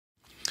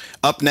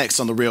Up next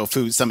on the Real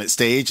Food Summit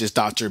stage is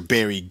Dr.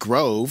 Barry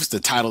Groves.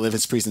 The title of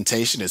his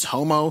presentation is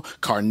Homo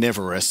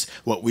Carnivorus,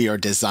 What We Are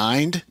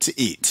Designed to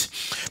Eat.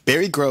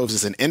 Barry Groves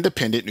is an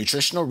independent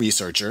nutritional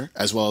researcher,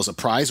 as well as a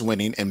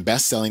prize-winning and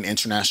best-selling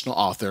international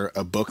author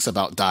of books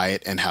about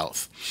diet and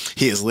health.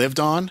 He has lived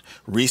on,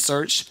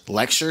 researched,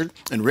 lectured,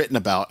 and written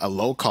about a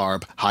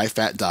low-carb,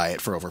 high-fat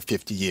diet for over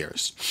 50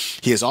 years.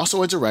 He is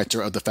also a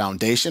director of the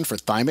Foundation for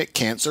Thymic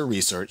Cancer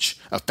Research,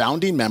 a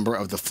founding member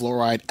of the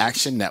Fluoride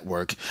Action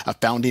Network, a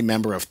founding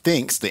member of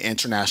THINKS, the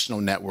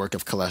International Network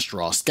of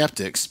Cholesterol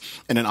Skeptics,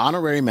 and an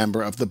honorary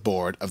member of the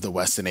board of the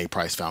Weston A.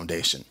 Price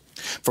Foundation.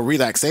 For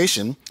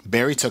relaxation,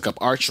 Barry took up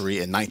archery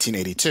in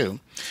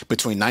 1982.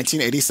 Between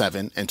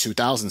 1987 and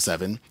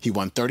 2007, he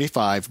won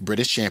 35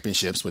 British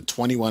championships with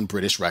 21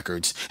 British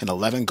records and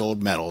 11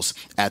 gold medals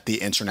at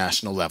the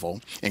international level,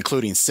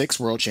 including 6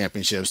 world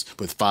championships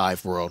with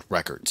 5 world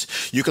records.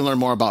 You can learn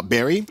more about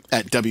Barry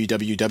at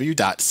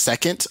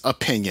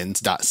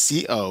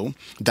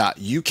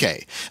www.secondopinions.co.uk.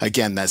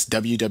 Again, that's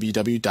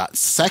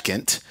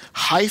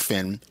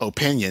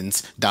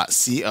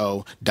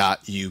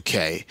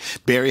www.second-opinions.co.uk.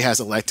 Barry has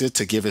elected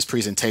to give his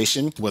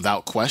presentation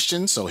without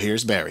question, so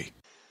here's Barry.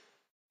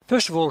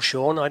 First of all,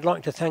 Sean, I'd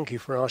like to thank you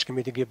for asking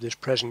me to give this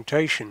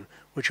presentation,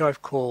 which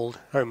I've called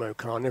Homo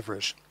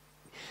Carnivorus.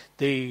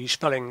 The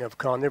spelling of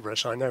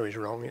carnivorous I know is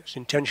wrong. It's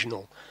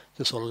intentional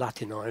to sort of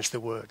Latinize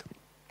the word.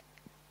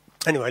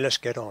 Anyway, let's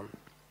get on.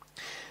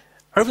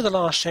 Over the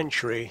last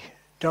century,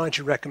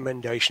 dietary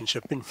recommendations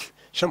have been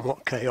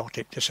somewhat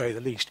chaotic, to say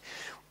the least.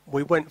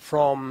 We went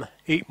from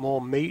eat more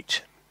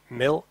meat,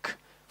 milk,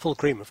 full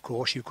cream of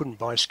course, you couldn't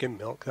buy skim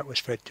milk, that was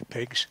fed to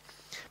pigs,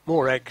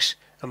 more eggs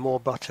and more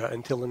butter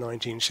until the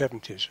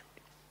 1970s.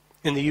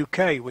 In the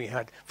UK we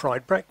had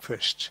fried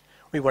breakfasts,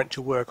 we went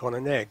to work on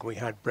an egg, we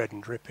had bread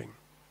and dripping.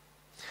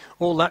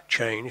 All that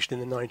changed in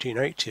the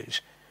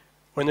 1980s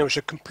when there was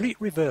a complete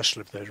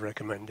reversal of those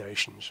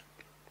recommendations.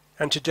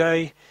 And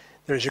today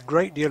there is a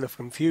great deal of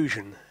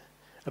confusion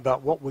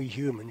about what we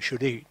humans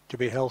should eat to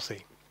be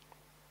healthy.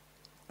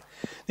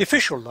 The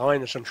official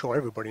line, as I'm sure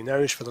everybody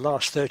knows, for the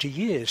last 30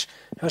 years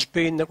has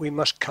been that we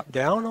must cut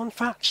down on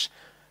fats,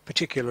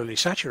 particularly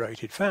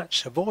saturated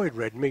fats, avoid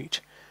red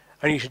meat,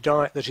 and eat a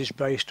diet that is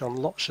based on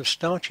lots of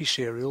starchy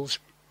cereals,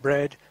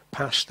 bread,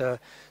 pasta,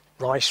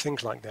 rice,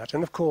 things like that,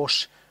 and of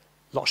course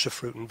lots of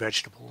fruit and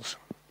vegetables.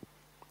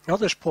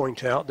 Others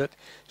point out that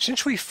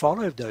since we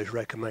followed those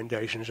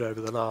recommendations over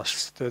the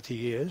last 30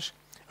 years,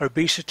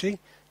 obesity,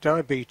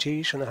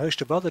 diabetes and a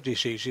host of other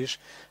diseases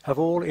have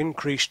all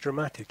increased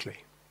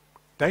dramatically.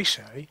 They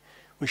say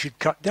we should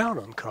cut down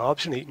on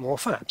carbs and eat more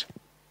fat.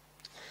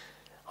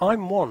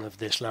 I'm one of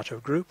this latter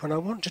group, and I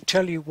want to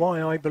tell you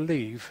why I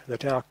believe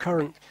that our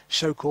current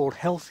so-called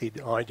healthy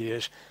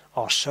ideas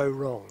are so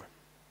wrong,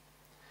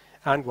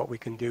 and what we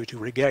can do to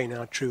regain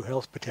our true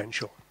health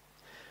potential.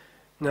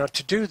 Now,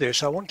 to do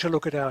this, I want to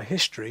look at our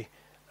history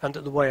and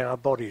at the way our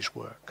bodies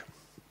work.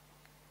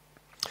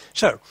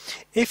 So,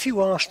 if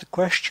you ask the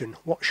question,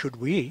 what should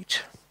we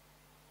eat?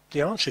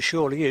 The answer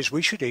surely is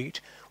we should eat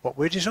what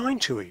we're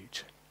designed to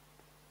eat.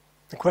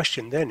 The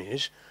question then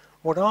is,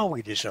 what are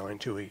we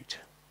designed to eat?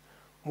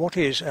 What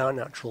is our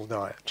natural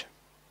diet?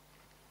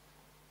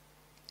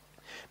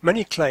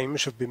 Many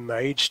claims have been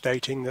made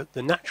stating that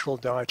the natural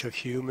diet of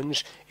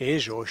humans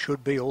is or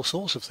should be all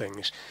sorts of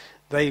things.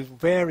 They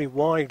vary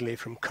widely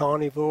from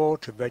carnivore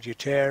to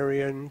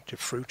vegetarian to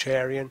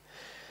fruitarian.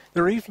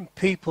 There are even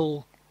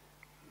people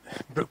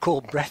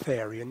called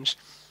breatharians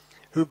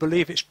who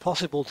believe it's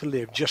possible to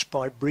live just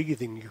by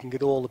breathing. You can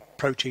get all the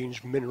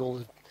proteins,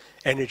 minerals,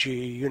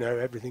 energy,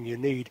 everything you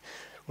need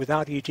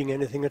without eating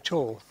anything at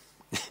all.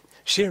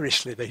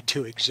 Seriously, they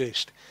do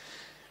exist.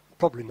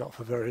 Probably not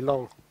for very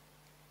long.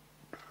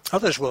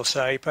 Others will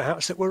say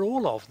perhaps that we're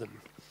all of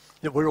them,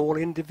 that we're all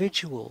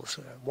individuals.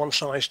 One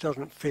size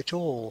doesn't fit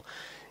all.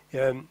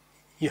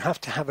 You have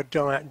to have a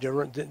diet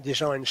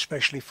designed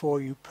especially for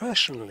you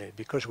personally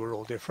because we're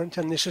all different,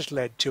 and this has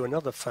led to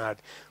another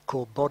fad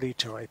called body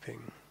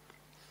typing.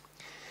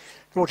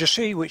 Well, to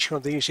see which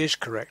of these is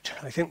correct,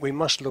 I think we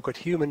must look at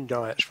human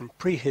diets from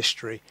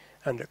prehistory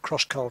and at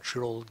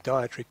cross-cultural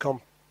dietary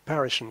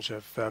comparisons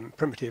of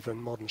primitive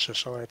and modern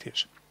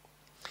societies.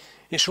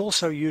 It's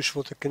also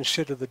useful to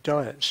consider the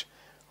diets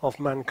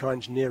of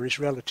mankind's nearest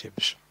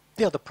relatives,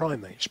 the other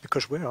primates,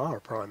 because we are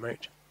a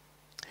primate,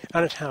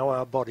 and at how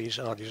our bodies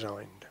are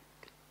designed.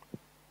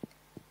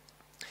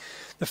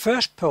 The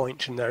first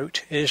point to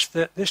note is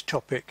that this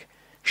topic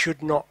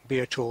should not be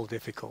at all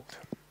difficult.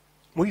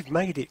 We've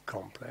made it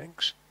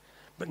complex,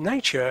 but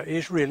nature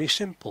is really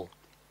simple.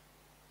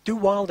 Do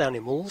wild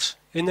animals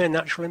in their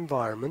natural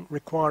environment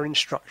require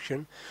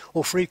instruction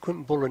or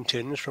frequent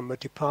bulletins from a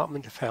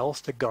Department of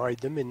Health to guide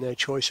them in their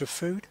choice of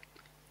food?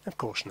 Of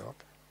course not.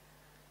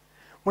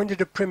 When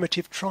did a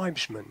primitive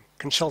tribesman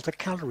consult a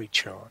calorie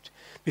chart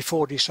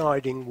before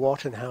deciding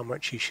what and how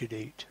much he should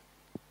eat?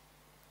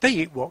 They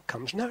eat what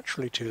comes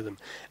naturally to them,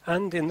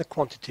 and in the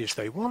quantities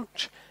they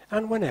want,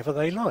 and whenever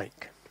they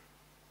like.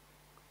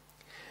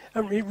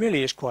 And it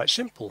really is quite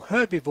simple.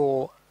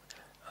 Herbivore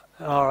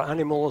are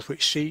animals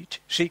which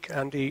seek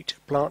and eat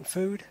plant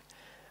food,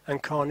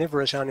 and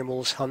carnivorous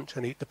animals hunt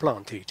and eat the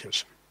plant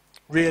eaters.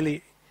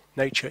 Really,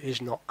 nature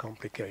is not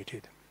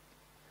complicated.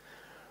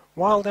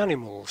 Wild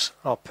animals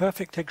are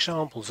perfect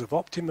examples of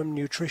optimum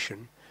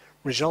nutrition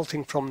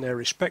resulting from their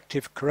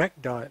respective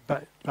correct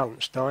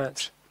balanced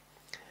diets,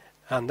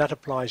 and that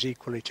applies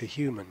equally to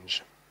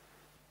humans.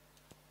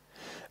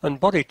 And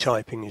body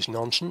typing is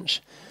nonsense.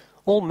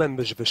 All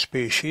members of a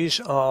species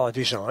are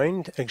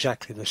designed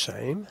exactly the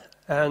same,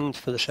 and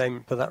for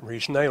that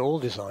reason they are all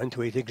designed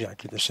to eat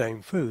exactly the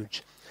same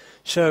foods.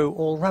 So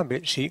all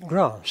rabbits eat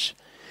grass.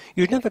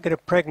 You'd never get a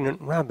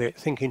pregnant rabbit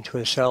thinking to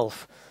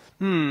herself,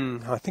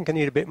 I think I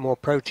need a bit more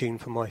protein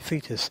for my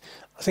fetus.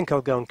 I think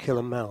I'll go and kill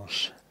a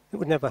mouse. It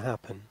would never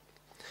happen.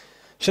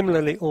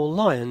 Similarly, all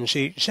lions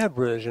eat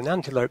zebras and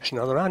antelopes and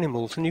other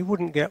animals, and you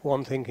wouldn't get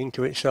one thinking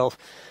to itself,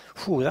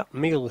 that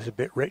meal is a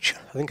bit rich,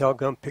 I think I'll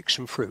go and pick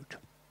some fruit.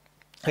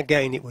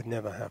 Again, it would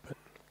never happen.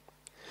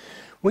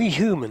 We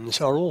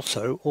humans are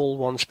also all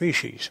one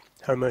species,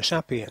 Homo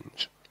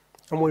sapiens,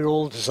 and we're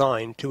all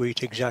designed to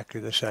eat exactly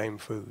the same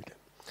food.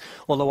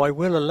 Although I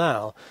will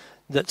allow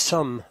that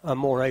some are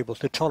more able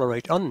to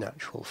tolerate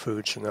unnatural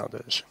foods than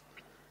others.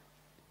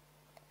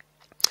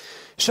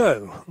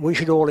 So, we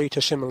should all eat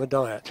a similar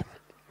diet.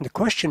 The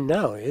question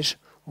now is,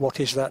 what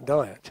is that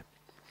diet?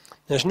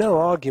 There's no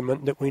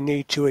argument that we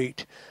need to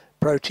eat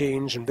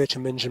proteins and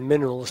vitamins and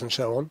minerals and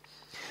so on,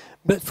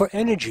 but for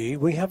energy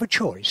we have a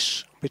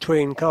choice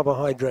between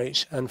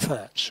carbohydrates and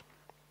fats.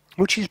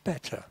 Which is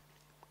better?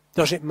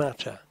 Does it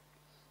matter?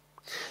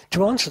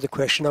 To answer the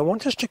question, I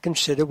want us to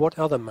consider what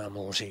other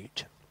mammals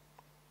eat.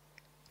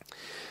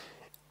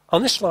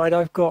 On this slide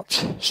I've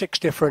got 6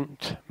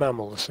 different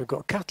mammals. I've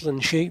got cattle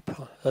and sheep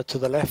to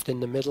the left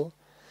in the middle.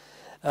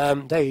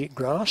 They eat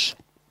grass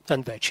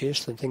and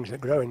veggies and things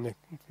that grow in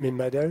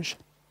meadows.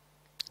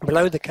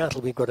 Below the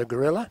cattle we've got a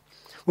gorilla,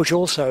 which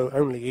also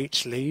only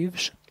eats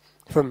leaves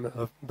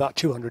from about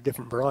 200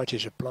 different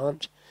varieties of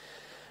plant.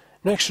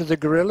 Next to the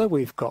gorilla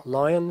we've got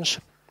lions,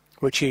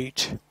 which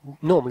eat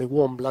normally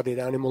warm-blooded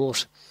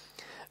animals,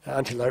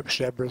 antelopes,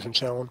 zebras and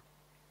so on,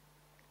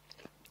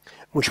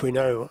 which we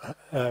know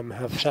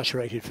have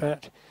saturated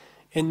fat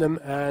in them,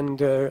 and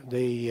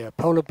the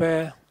polar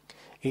bear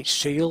eats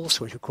seals,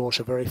 which of course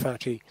are very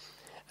fatty,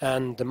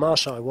 and the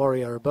Maasai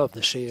warrior above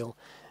the seal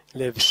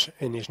lives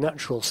in his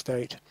natural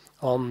state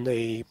on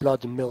the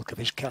blood and milk of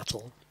his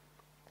cattle.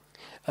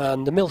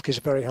 And the milk is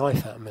a very high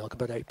fat milk,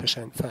 about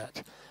 8%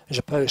 fat, as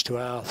opposed to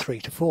our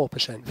 3 to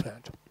 4%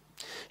 fat.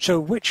 So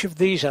which of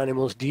these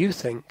animals do you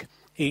think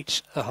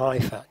eats a high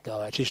fat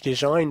diet, is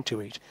designed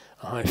to eat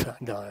a high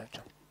fat diet?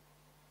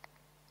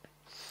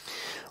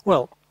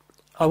 Well,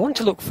 I want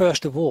to look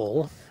first of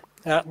all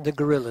at the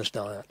gorilla's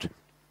diet.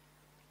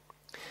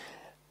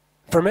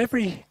 From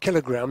every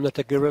kilogram that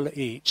a gorilla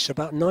eats,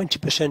 about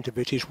 90% of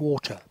it is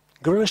water.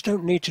 Gorillas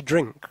don't need to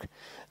drink.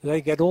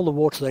 They get all the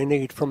water they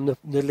need from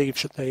the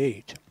leaves that they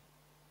eat.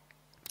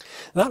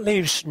 That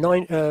leaves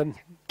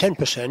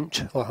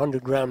 10% or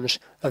 100 grams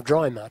of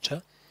dry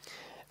matter,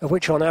 of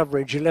which on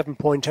average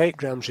 11.8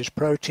 grams is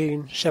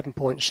protein,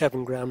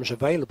 7.7 grams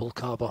available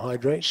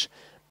carbohydrates,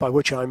 by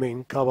which I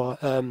mean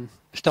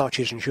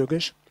starches and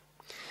sugars,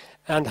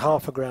 and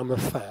half a gram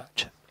of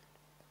fat.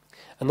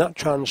 And that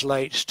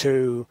translates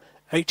to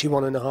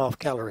 81.5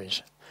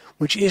 calories,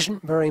 which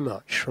isn't very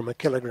much from a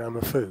kilogram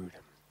of food.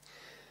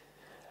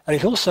 And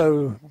it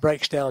also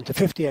breaks down to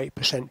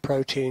 58%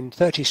 protein,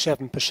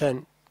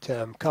 37%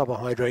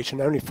 carbohydrate, and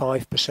only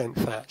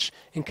 5% fats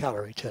in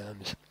calorie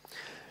terms.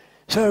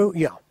 So,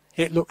 yeah,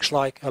 it looks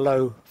like a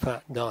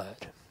low-fat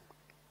diet.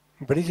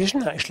 But it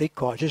isn't actually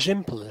quite as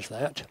simple as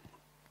that.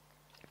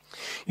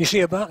 You see,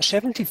 about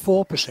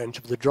 74%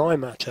 of the dry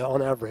matter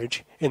on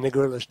average in the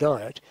gorilla's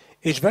diet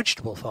is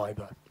vegetable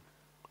fibre.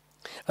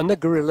 And the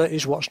gorilla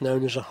is what's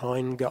known as a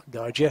hindgut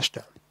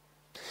digester.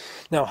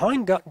 Now,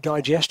 hindgut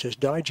digesters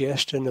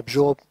digest and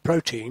absorb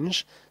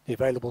proteins, the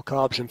available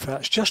carbs and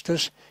fats, just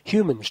as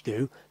humans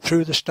do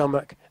through the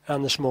stomach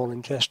and the small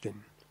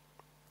intestine.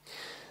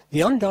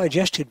 The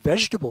undigested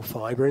vegetable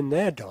fibre in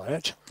their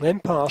diet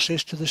then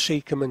passes to the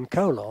cecum and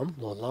colon,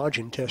 or large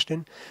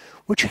intestine,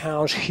 which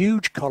house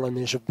huge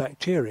colonies of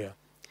bacteria.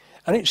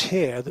 And it's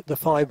here that the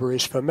fibre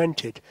is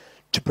fermented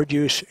to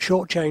produce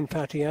short-chain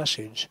fatty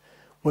acids,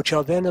 which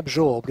are then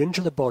absorbed into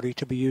the body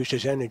to be used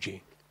as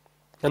energy.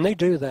 And they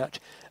do that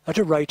at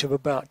a rate of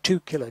about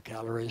 2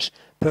 kilocalories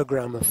per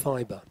gram of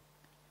fibre.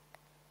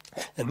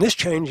 And this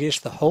changes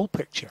the whole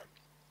picture.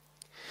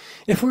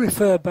 If we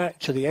refer back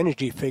to the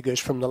energy figures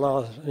from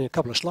a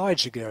couple of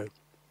slides ago,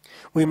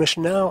 we must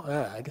now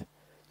add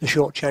the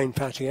short-chain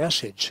fatty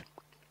acids,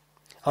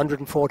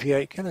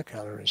 148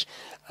 kilocalories,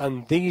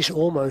 and these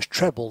almost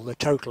treble the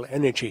total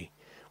energy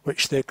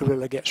which the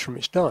gorilla gets from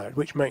its diet,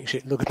 which makes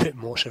it look a bit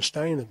more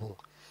sustainable.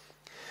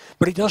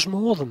 But it does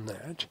more than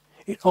that.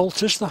 It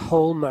alters the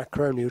whole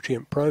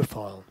macronutrient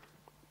profile.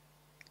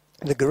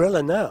 The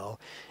gorilla now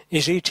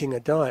is eating a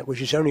diet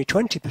which is only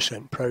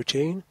 20%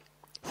 protein,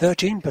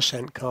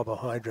 13%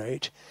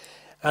 carbohydrate,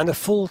 and a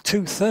full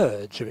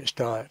 2/3 of its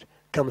diet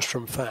comes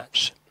from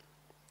fats.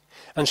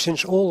 And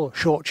since all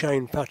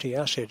short-chain fatty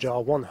acids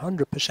are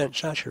 100%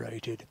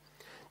 saturated,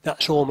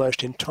 that's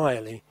almost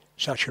entirely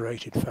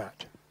saturated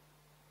fat.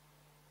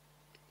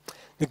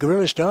 The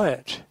gorilla's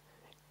diet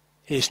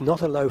is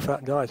not a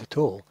low-fat diet at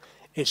all.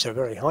 It's a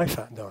very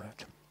high-fat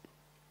diet.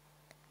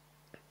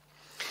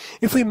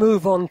 If we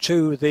move on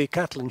to the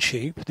cattle and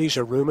sheep, these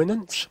are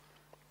ruminants,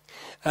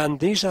 and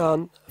these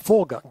are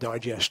foregut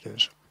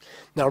digesters.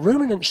 Now,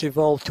 ruminants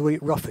evolved to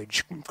eat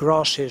roughage,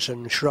 grasses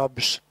and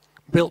shrubs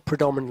built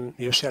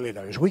predominantly of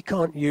cellulose. We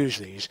can't use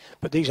these,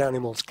 but these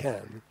animals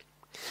can.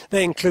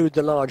 They include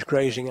the large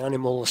grazing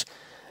animals,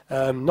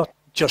 not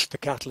just the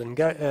cattle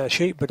and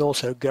sheep, but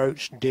also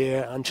goats,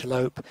 deer,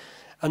 antelope,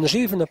 and there's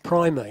even a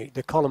primate,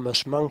 the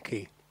colobus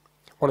monkey,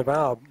 one of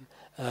our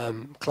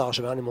class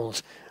of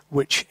animals,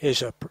 which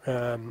is a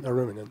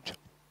ruminant.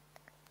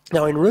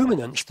 Now, in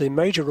ruminants, the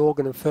major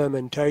organ of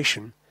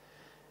fermentation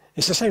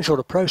is the same sort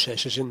of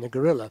process as in the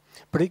gorilla,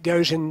 but it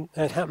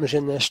happens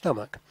in their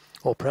stomach,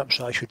 or perhaps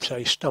I should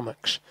say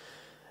stomachs,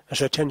 as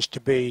there tends to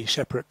be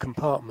separate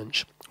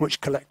compartments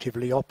which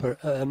collectively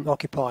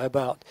occupy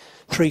about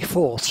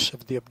 3/4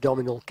 of the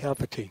abdominal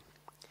cavity.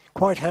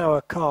 Quite how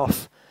a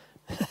calf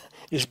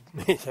is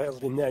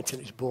held in there till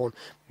it's born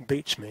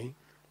beats me.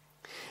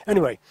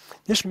 Anyway,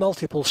 this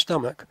multiple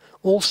stomach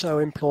also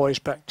employs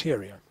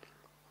bacteria.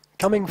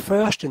 Coming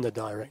first in the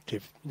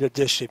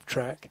digestive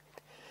tract,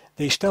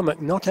 the stomach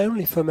not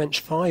only ferments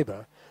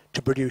fibre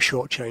to produce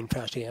short-chain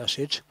fatty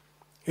acids,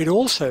 it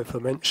also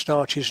ferments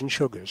starches and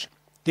sugars,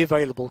 the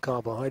available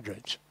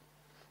carbohydrates.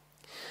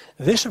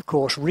 This, of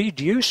course,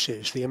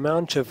 reduces the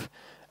amount of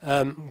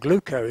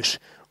glucose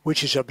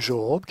which is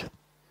absorbed,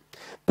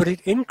 but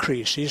it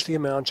increases the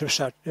amount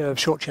of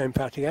short-chain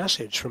fatty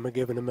acids from a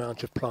given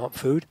amount of plant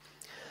food,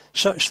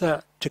 such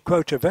that, to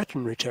quote a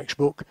veterinary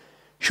textbook,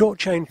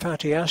 short-chain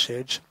fatty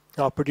acids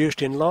are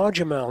produced in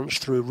large amounts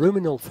through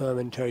ruminal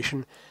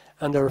fermentation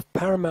and are of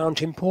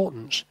paramount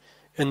importance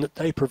in that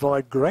they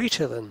provide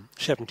greater than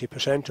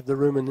 70% of the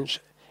ruminant's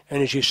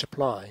energy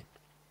supply.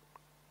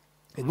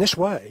 In this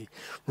way,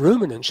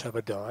 ruminants have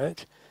a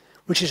diet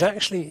which is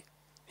actually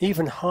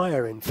even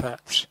higher in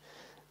fats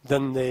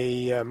than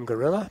the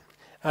gorilla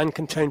and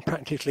contain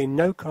practically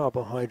no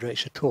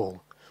carbohydrates at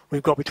all.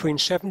 We've got between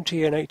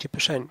 70 and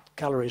 80%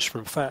 calories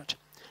from fat,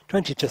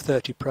 20 to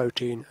 30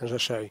 protein, as I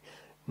say,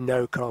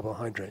 no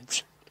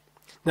carbohydrates.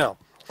 Now,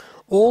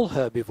 all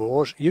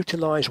herbivores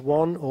utilize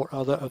one or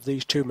other of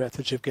these two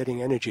methods of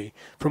getting energy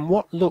from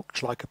what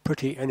looks like a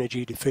pretty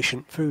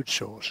energy-deficient food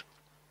source.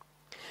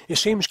 It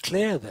seems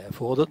clear,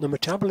 therefore, that the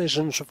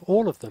metabolisms of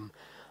all of them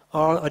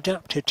are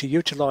adapted to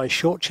utilize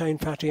short-chain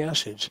fatty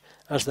acids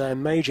as their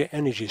major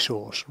energy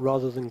source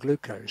rather than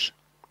glucose,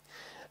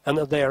 and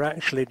that they are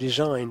actually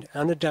designed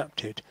and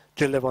adapted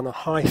to live on a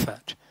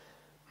high-fat,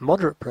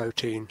 moderate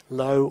protein,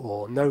 low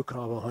or no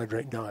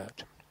carbohydrate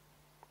diet.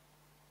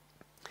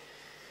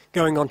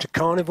 Going on to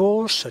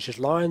carnivores, such as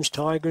lions,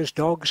 tigers,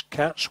 dogs,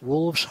 cats,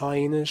 wolves,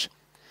 hyenas.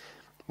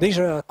 These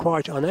are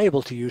quite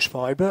unable to use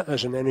fibre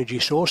as an energy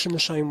source in the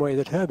same way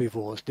that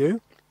herbivores do.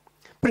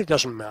 But it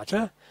doesn't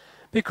matter,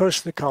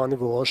 because the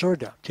carnivores are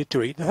adapted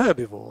to eat the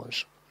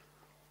herbivores.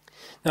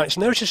 Now, it's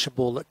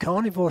noticeable that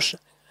carnivorous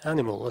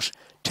animals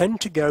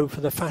tend to go for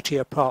the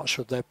fattier parts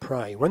of their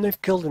prey. When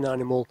they've killed an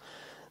animal,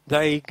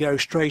 they go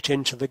straight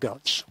into the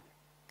guts.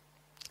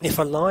 If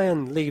a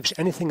lion leaves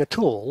anything at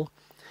all,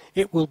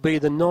 it will be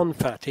the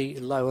non-fatty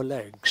lower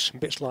legs,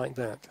 bits like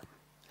that.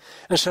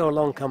 And so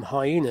along come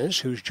hyenas,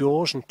 whose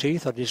jaws and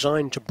teeth are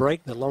designed to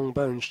break the long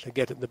bones to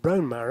get at the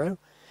bone marrow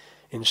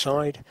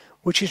inside,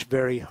 which is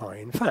very high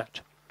in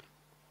fat.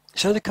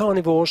 So the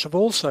carnivores have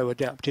also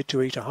adapted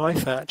to eat a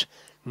high-fat,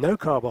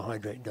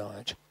 no-carbohydrate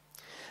diet.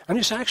 And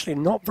it's actually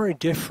not very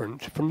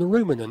different from the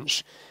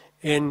ruminants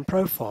in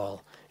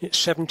profile. It's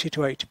 70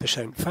 to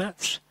 80%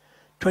 fats,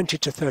 20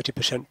 to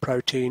 30%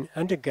 protein,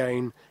 and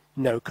again,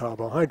 no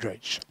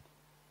carbohydrates.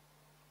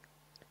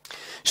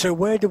 So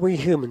where do we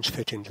humans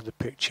fit into the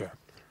picture?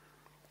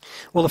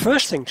 Well, the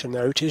first thing to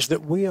note is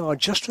that we are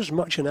just as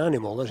much an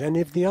animal as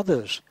any of the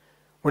others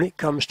when it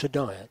comes to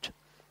diet,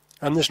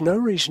 and there's no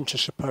reason to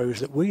suppose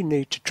that we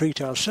need to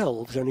treat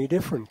ourselves any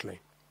differently.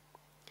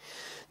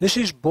 This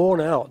is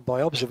borne out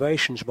by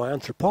observations by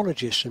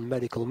anthropologists and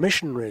medical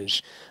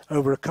missionaries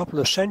over a couple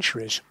of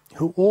centuries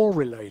who all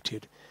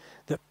related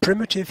that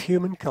primitive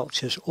human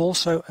cultures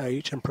also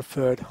ate and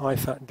preferred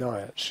high-fat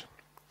diets.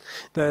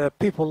 There are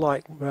people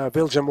like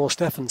Vilhelm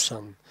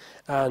Stephenson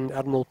and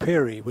Admiral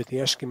Peary with the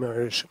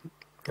Eskimos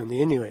and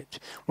the Inuit,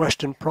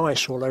 Weston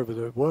Price all over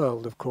the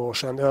world, of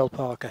course, and Earl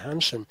Parker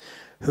Hansen,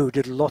 who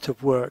did a lot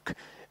of work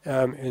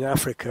in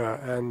Africa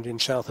and in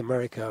South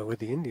America with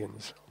the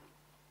Indians.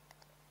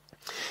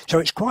 So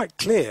it's quite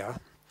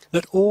clear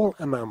that all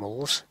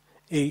mammals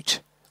eat,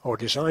 or are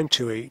designed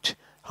to eat,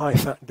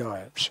 high-fat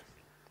diets.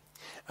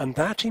 And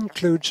that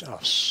includes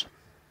us.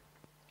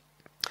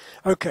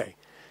 Okay,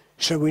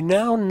 so we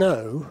now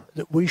know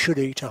that we should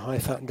eat a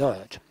high-fat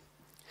diet.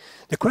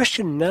 The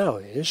question now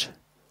is,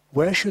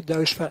 where should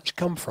those fats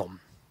come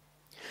from?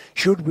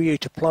 Should we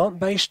eat a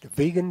plant-based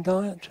vegan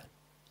diet?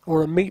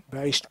 or a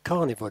meat-based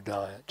carnivore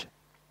diet?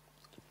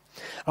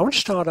 I want to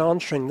start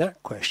answering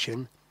that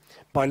question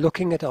by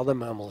looking at other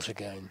mammals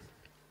again.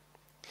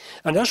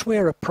 And as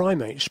we're a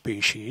primate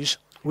species,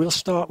 we'll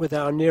start with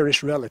our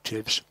nearest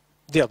relatives,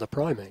 the other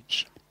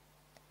primates.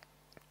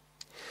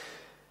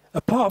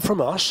 Apart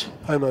from us,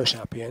 Homo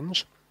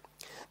sapiens,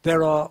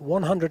 there are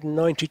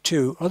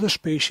 192 other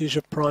species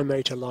of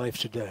primate alive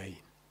today.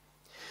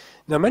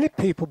 Now, many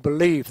people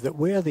believe that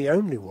we're the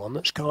only one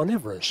that's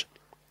carnivorous,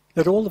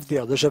 that all of the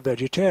others are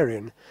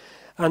vegetarian,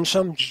 and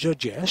some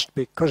suggest,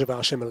 because of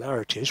our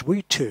similarities,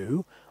 we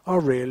too are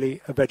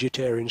really a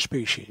vegetarian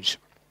species.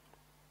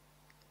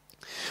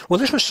 Well,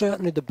 this was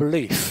certainly the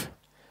belief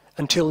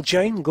until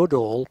Jane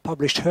Goodall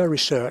published her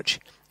research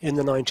in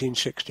the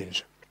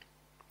 1960s.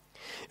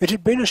 It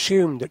had been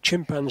assumed that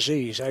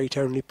chimpanzees ate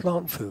only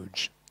plant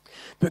foods,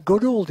 but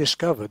Goodall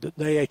discovered that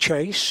they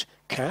chase,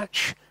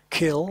 catch,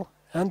 kill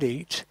and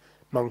eat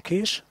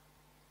monkeys,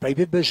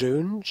 baby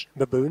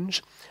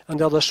baboons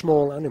and other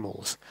small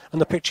animals, and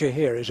the picture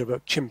here is of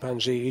a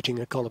chimpanzee eating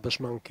a colobus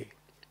monkey.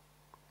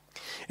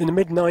 In the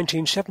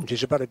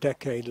mid-1970s, about a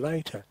decade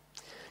later,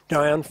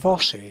 Diane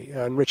Fossey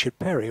and Richard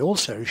Perry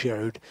also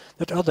showed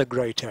that other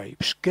great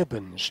apes,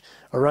 gibbons,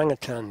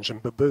 orangutans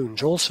and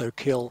baboons also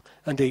kill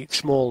and eat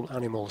small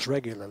animals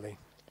regularly.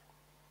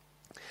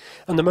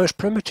 And the most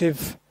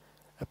primitive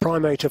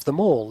primate of them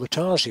all, the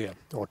tarsier,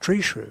 or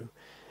tree shrew,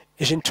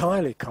 is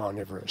entirely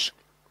carnivorous.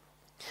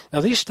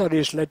 Now, these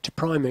studies led to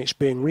primates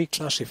being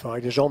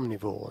reclassified as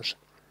omnivores.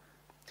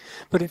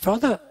 But if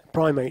other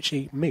primates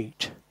eat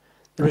meat,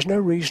 there is no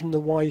reason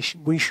why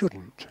we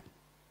shouldn't.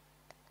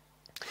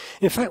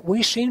 In fact,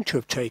 we seem to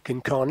have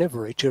taken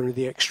carnivory to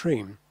the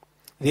extreme.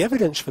 The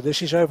evidence for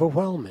this is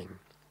overwhelming.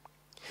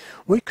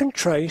 We can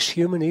trace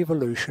human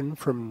evolution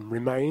from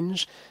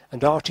remains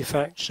and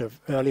artifacts of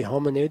early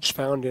hominids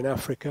found in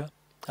Africa,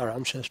 our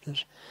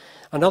ancestors,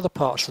 and other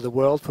parts of the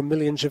world for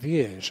millions of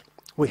years.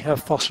 We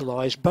have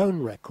fossilized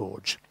bone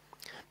records,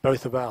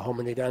 both of our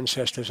hominid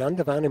ancestors and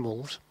of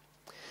animals,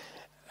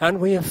 and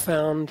we have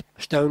found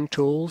stone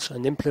tools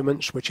and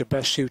implements which are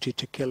best suited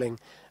to killing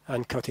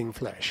and cutting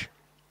flesh.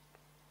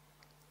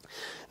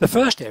 The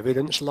first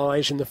evidence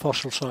lies in the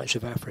fossil sites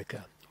of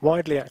Africa,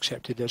 widely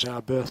accepted as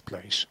our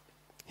birthplace.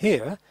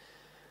 Here,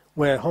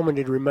 where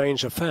hominid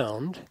remains are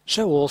found,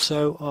 so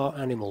also are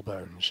animal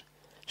bones,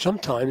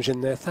 sometimes in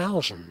their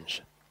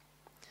thousands.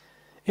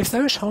 If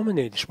those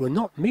hominids were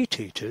not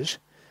meat-eaters,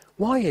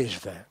 why is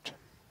that?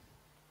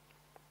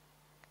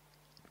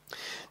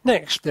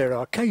 Next, there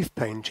are cave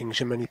paintings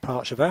in many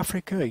parts of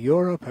Africa,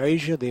 Europe,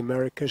 Asia, the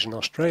Americas and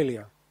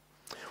Australia,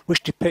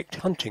 which depict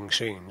hunting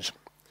scenes.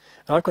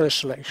 I've got a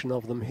selection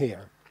of them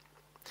here.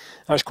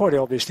 Now, it's quite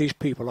obvious these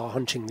people are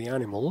hunting the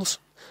animals.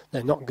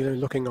 They're not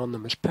looking on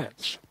them as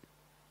pets.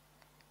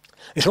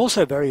 It's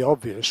also very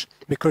obvious,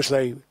 because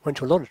they went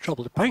to a lot of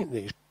trouble to paint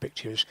these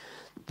pictures,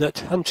 that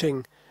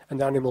hunting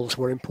and animals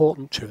were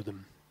important to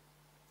them.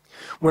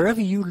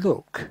 Wherever you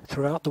look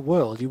throughout the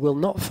world, you will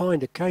not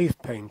find a cave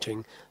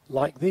painting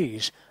like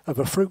these of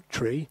a fruit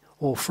tree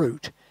or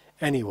fruit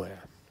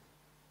anywhere.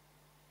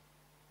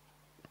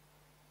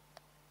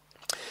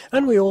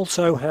 And we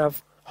also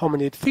have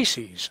hominid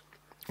feces,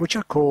 which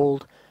are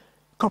called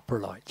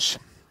coprolites.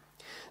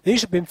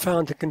 These have been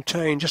found to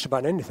contain just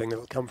about anything that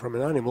will come from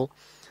an animal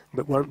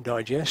but won't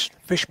digest: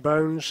 fish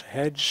bones,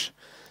 heads,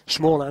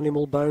 small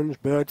animal bones,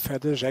 bird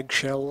feathers,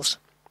 eggshells,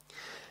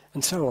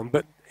 and so on.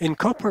 But in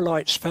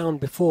coprolites found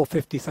before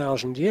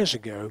 50,000 years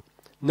ago,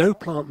 no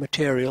plant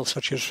material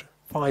such as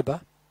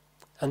fibre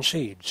and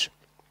seeds.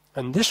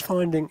 And this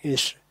finding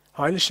is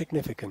highly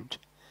significant.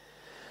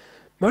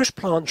 Most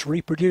plants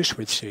reproduce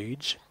with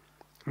seeds.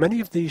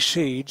 Many of these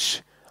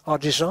seeds are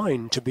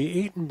designed to be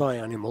eaten by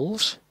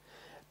animals,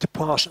 to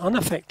pass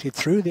unaffected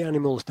through the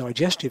animal's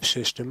digestive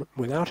system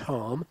without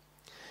harm,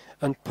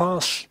 and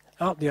pass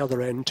out the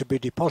other end to be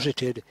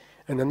deposited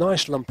in a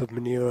nice lump of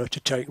manure to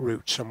take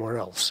root somewhere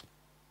else.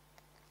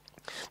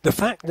 The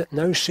fact that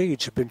no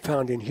seeds have been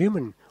found in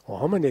human or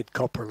hominid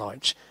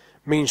coprolites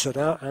means that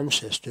our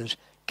ancestors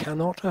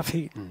cannot have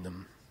eaten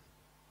them.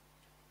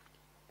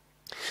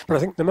 But I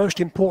think the most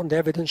important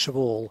evidence of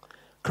all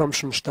comes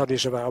from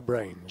studies of our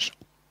brains.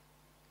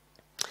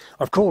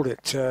 I've called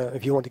it,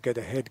 if you want to get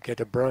a head,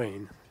 get a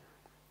brain,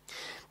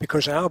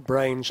 because our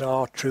brains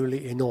are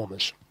truly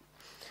enormous.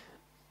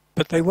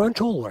 But they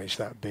weren't always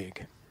that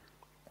big.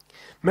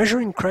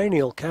 Measuring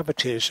cranial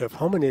cavities of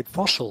hominid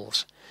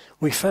fossils,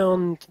 we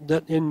found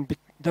that in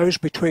those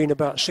between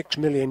about 6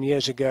 million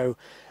years ago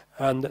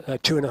and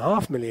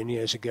 2.5 million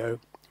years ago,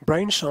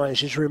 brain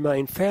sizes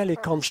remained fairly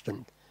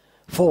constant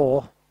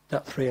for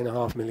that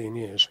 3.5 million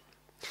years.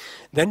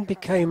 Then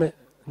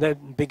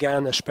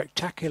began a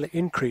spectacular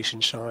increase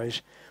in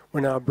size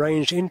when our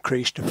brains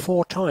increased to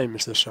 4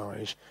 times the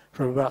size,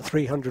 from about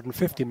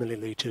 350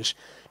 millilitres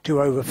to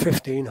over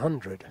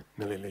 1,500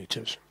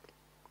 millilitres.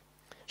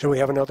 So we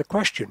have another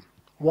question.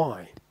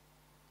 Why?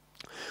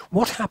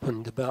 What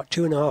happened about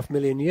 2.5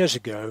 million years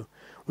ago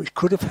which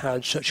could have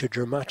had such a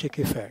dramatic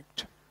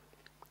effect?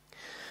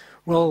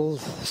 Well,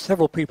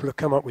 several people have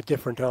come up with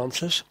different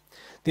answers.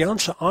 The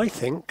answer, I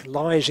think,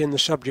 lies in the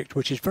subject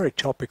which is very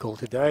topical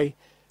today,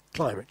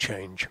 climate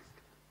change.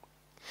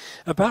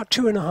 About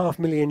 2.5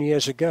 million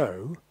years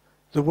ago,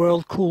 the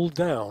world cooled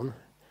down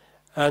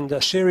and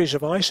a series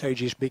of ice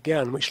ages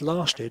began which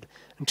lasted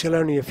until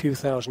only a few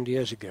thousand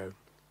years ago.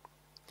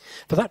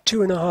 For that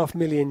 2.5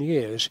 million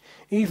years,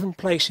 even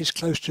places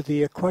close to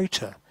the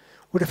equator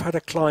would have had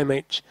a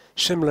climate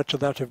similar to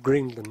that of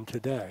Greenland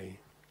today.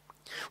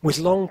 With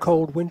long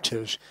cold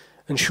winters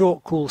and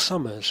short cool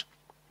summers,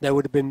 there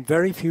would have been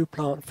very few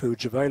plant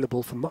foods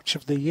available for much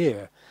of the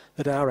year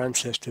that our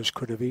ancestors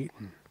could have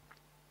eaten.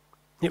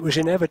 It was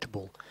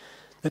inevitable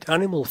that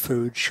animal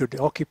food should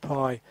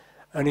occupy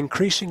an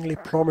increasingly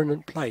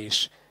prominent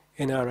place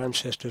in our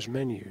ancestors'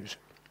 menus.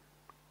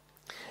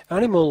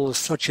 Animals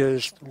such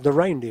as the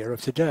reindeer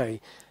of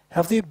today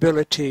have the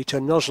ability to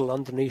nuzzle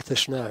underneath the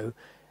snow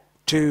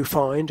to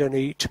find and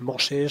eat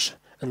mosses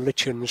and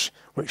lichens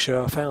which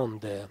are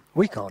found there.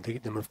 We can't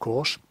eat them, of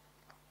course,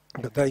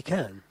 but they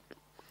can.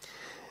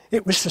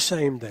 It was the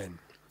same then.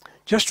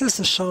 Just as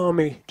the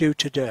Sami do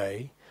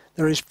today,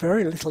 there is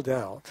very little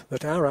doubt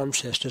that our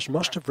ancestors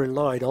must have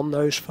relied on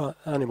those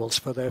animals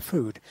for their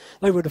food.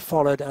 They would have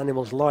followed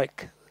animals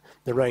like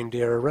the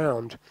reindeer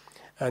around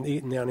and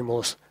eaten the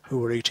animals who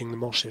were eating the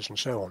mosses and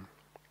so on.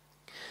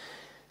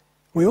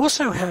 We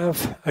also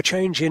have a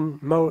change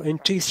in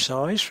teeth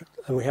size.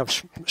 We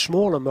have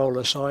smaller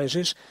molar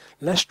sizes,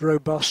 less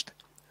robust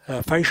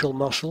facial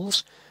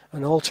muscles,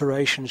 and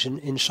alterations in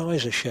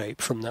incisor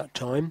shape from that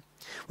time,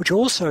 which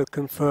also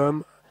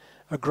confirm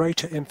a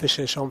greater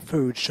emphasis on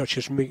foods such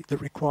as meat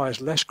that requires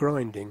less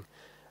grinding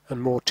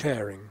and more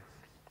tearing.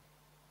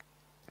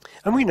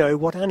 And we know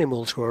what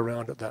animals were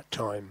around at that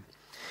time.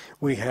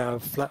 We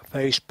have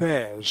flat-faced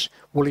bears,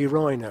 woolly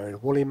rhino,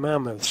 woolly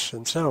mammoths,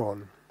 and so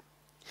on.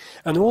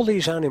 And all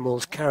these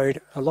animals carried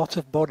a lot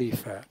of body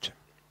fat.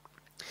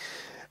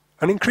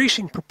 An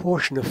increasing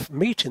proportion of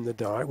meat in the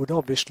diet would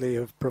obviously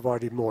have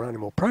provided more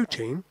animal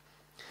protein,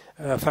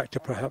 a factor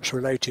perhaps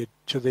related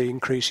to the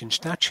increase in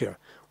stature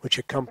which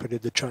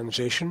accompanied the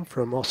transition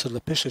from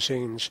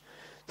Australopithecines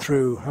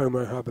through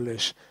Homo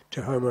habilis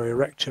to Homo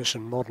erectus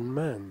and modern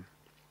man.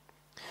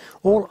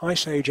 All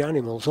Ice Age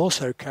animals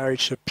also carried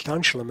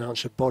substantial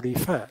amounts of body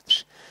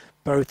fats,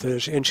 both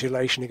as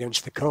insulation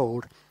against the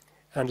cold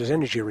and as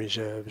energy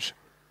reserves.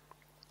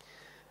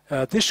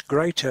 This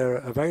greater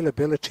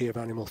availability of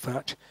animal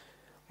fat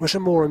was a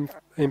more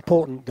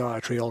important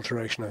dietary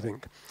alteration, I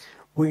think.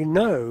 We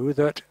know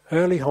that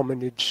early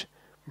hominids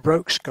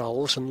broke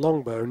skulls and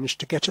long bones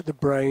to get at the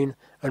brain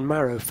and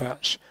marrow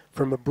fats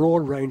from a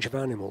broad range of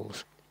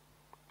animals.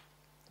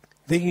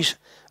 These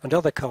and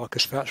other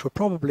carcass fats were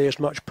probably as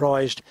much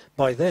prized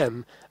by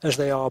them as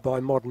they are by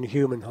modern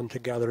human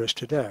hunter-gatherers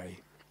today.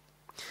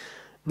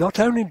 Not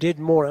only did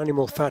more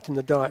animal fat in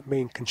the diet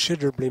mean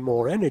considerably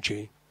more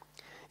energy,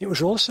 it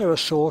was also a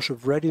source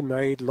of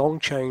ready-made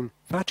long-chain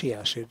fatty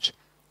acids,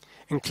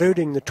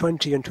 including the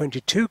 20 and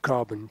 22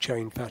 carbon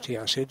chain fatty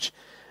acids,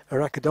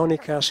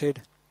 arachidonic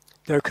acid,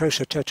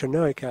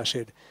 docosahexaenoic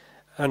acid,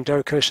 and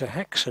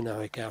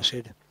docosahexaenoic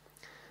acid,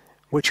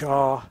 which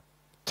are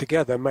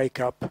together make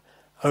up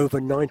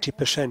over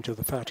 90% of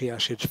the fatty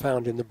acids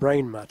found in the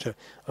brain matter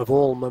of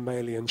all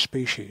mammalian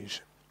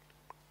species.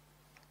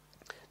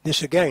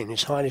 This again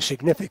is highly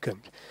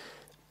significant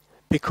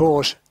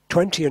because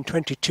 20 and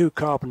 22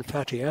 carbon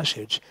fatty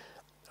acids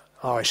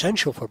are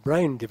essential for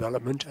brain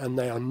development and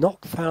they are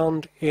not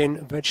found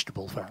in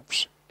vegetable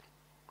fats.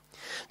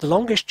 The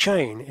longest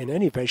chain in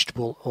any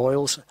vegetable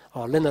oils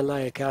are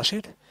linoleic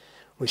acid,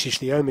 which is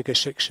the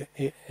omega-6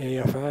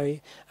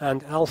 EFA,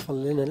 and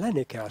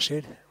alpha-linolenic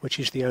acid, which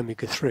is the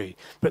omega-3.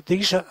 But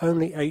these are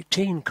only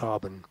 18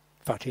 carbon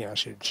fatty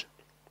acids.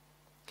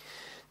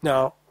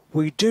 Now,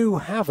 we do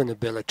have an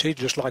ability,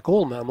 just like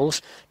all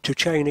mammals, to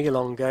chain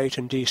elongate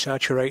and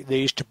desaturate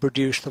these to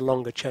produce the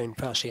longer chain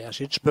fatty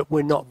acids, but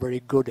we're not very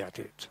good at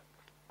it.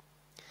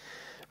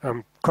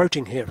 I'm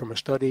quoting here from a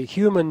study,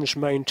 humans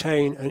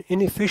maintain an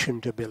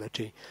inefficient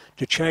ability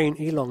to chain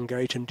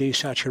elongate and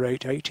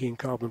desaturate 18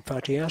 carbon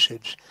fatty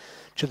acids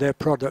to their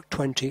product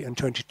 20 and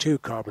 22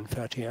 carbon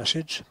fatty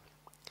acids.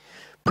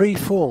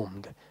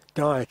 Preformed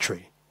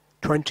dietary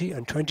 20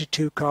 and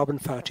 22 carbon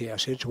fatty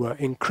acids were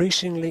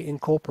increasingly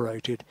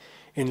incorporated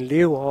in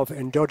lieu of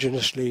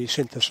endogenously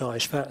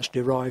synthesized fats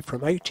derived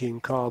from 18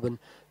 carbon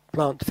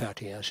plant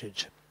fatty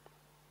acids.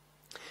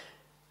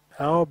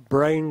 Our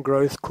brain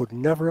growth could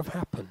never have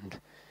happened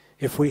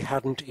if we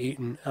hadn't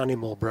eaten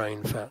animal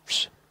brain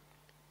fats.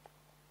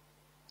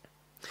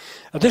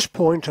 At this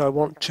point I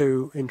want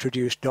to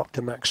introduce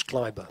Dr. Max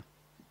Kleiber.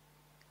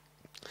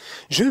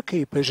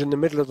 Zookeepers in the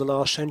middle of the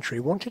last century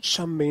wanted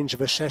some means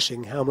of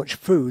assessing how much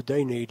food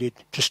they needed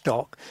to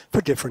stock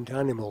for different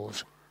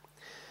animals.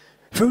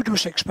 Food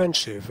was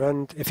expensive,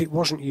 and if it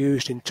wasn't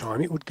used in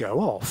time, it would go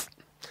off.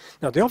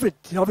 Now, they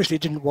obviously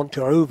didn't want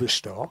to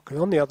overstock, and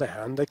on the other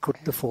hand, they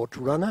couldn't afford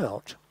to run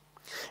out.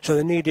 So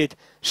they needed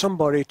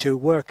somebody to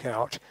work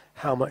out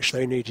how much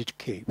they needed to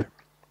keep.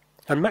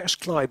 And Max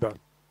Kleiber,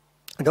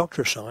 a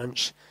doctor of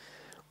science,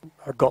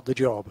 got the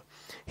job.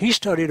 He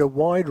studied a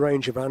wide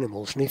range of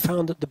animals and he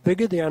found that the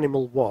bigger the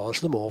animal was,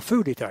 the more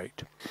food it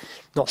ate.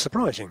 Not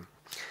surprising.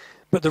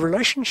 But the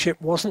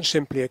relationship wasn't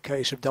simply a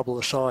case of double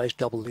the size,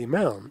 double the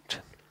amount.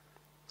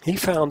 He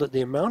found that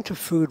the amount of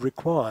food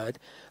required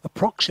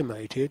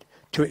approximated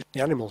to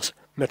the animal's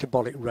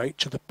metabolic rate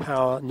to the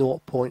power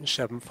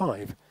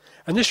 0.75,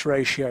 and this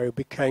ratio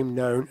became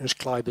known as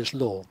Kleiber's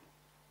law.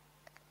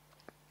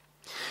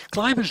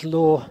 Kleiber's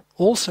law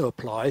also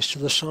applies to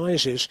the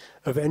sizes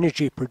of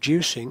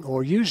energy-producing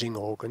or using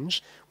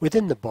organs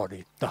within the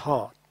body, the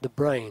heart, the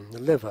brain, the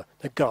liver,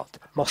 the gut,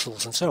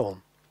 muscles, and so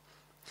on.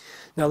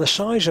 Now, the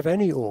size of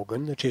any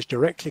organ that is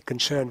directly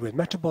concerned with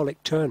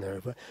metabolic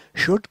turnover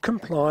should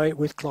comply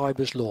with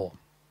Kleiber's law.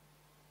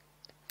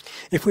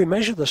 If we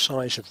measure the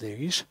size of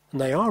these,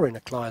 and they are in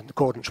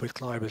accordance with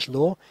Kleiber's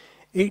law,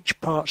 each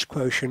part's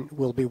quotient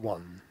will be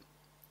 1.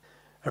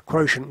 A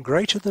quotient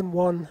greater than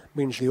 1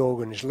 means the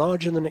organ is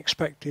larger than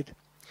expected,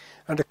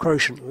 and a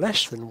quotient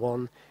less than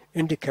 1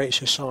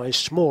 indicates a size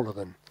smaller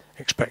than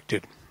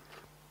expected.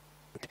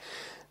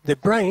 The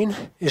brain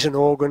is an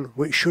organ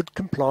which should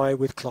comply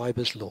with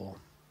Kleiber's law.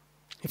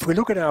 If we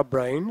look at our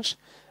brains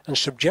and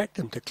subject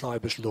them to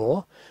Kleiber's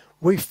law,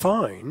 we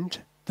find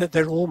that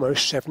they're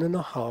almost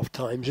 7.5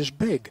 times as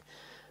big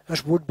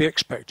as would be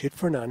expected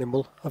for an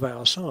animal of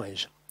our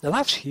size. Now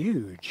that's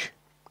huge.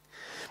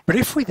 But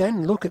if we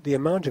then look at the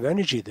amount of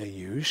energy they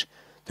use,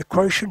 the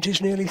quotient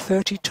is nearly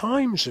 30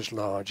 times as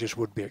large as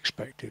would be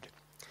expected.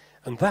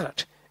 And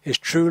that is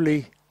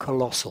truly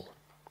colossal.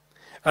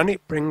 And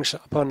it brings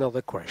up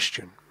another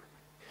question.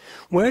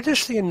 Where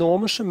does the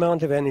enormous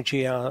amount of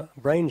energy our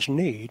brains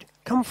need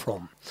come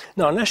from?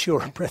 Now, unless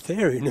you're a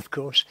breatharian, of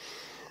course,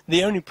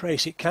 the only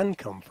place it can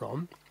come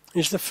from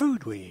is the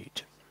food we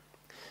eat.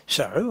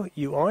 So,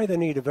 you either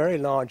need a very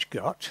large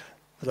gut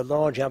with a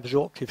large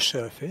absorptive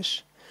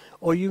surface,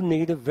 or you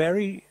need a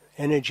very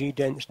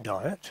energy-dense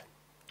diet,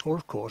 or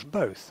of course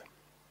both.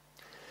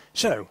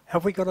 So,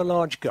 have we got a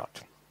large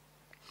gut?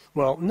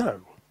 Well,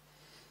 no.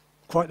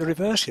 Quite the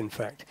reverse, in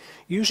fact.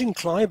 Using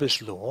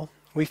Kleiber's law,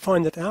 we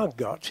find that our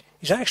gut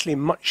is actually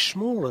much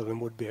smaller than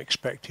would be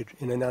expected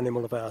in an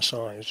animal of our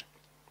size.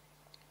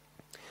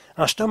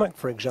 Our stomach,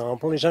 for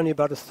example, is only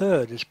about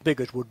 1/3 as big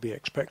as would be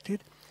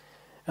expected.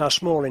 Our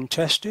small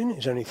intestine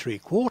is only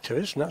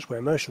 3/4, and that's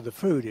where most of the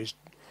food is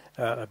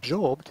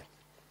absorbed.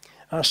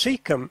 Our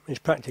cecum is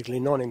practically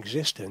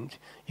non-existent.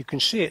 You can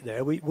see it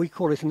there. We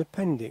call it an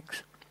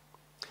appendix,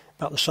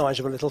 about the size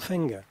of a little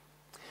finger.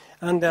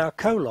 And our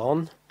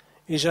colon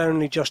is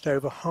only just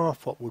over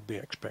half what would be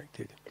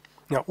expected.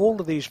 Now,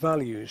 all of these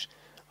values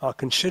are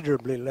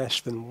considerably less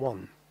than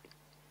 1.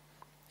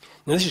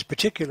 Now, this is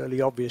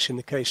particularly obvious in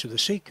the case of the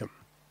cecum.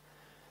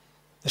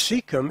 The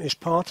cecum is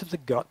part of the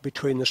gut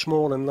between the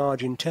small and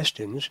large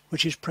intestines,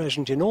 which is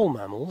present in all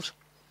mammals,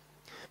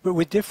 but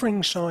with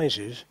differing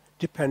sizes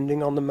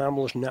depending on the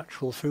mammal's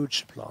natural food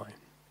supply.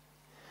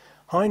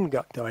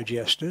 Hindgut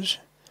digesters,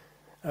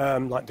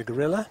 like the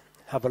gorilla,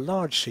 have a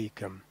large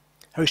cecum,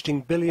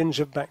 hosting billions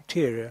of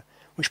bacteria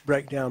which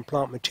break down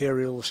plant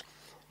materials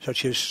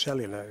such as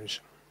cellulose.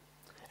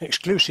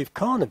 Exclusive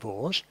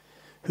carnivores,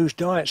 whose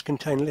diets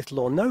contain little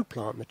or no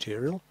plant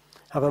material,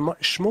 have a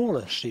much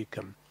smaller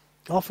cecum,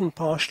 often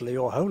partially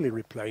or wholly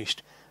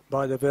replaced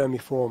by the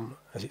vermiform,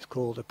 as it's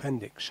called,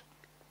 appendix.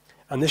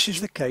 And this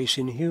is the case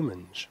in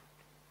humans.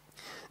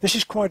 This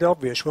is quite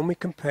obvious when we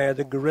compare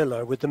the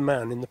gorilla with the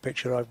man in the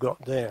picture I've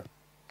got there.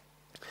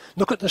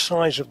 Look at the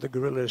size of the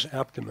gorilla's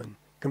abdomen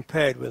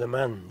compared with a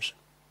man's.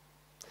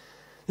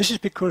 This is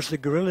because the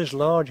gorilla's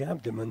large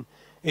abdomen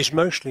is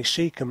mostly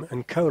cecum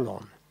and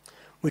colon,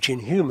 which in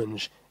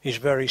humans is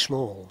very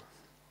small.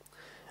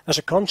 As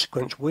a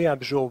consequence, we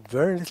absorb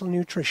very little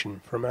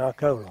nutrition from our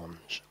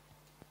colons.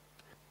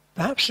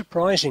 Perhaps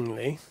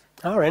surprisingly,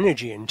 our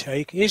energy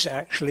intake is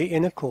actually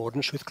in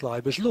accordance with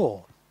Kleiber's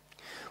law.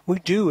 We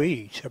do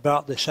eat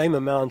about the same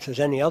amount as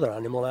any other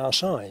animal our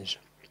size.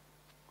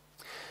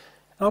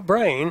 Our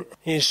brain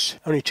is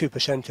only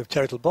 2% of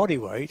total body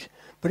weight,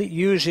 but it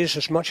uses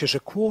as much as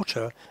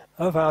 1/4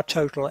 of our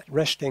total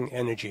resting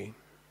energy.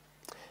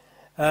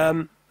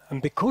 And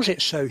because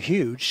it's so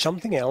huge,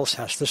 something else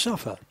has to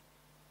suffer.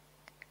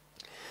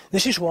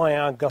 This is why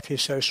our gut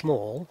is so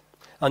small,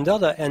 and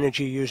other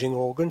energy-using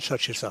organs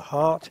such as the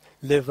heart,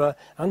 liver,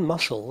 and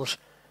muscles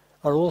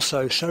are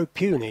also so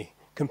puny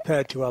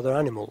compared to other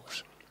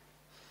animals.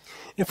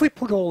 If we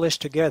put all this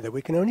together,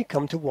 we can only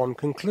come to one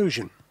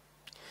conclusion.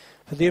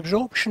 For the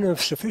absorption of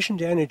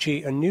sufficient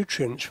energy and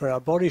nutrients for our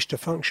bodies to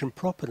function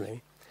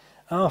properly,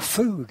 our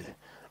food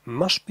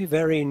must be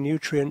very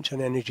nutrient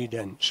and energy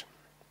dense.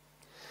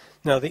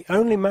 Now, the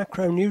only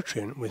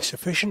macronutrient with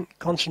sufficient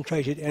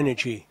concentrated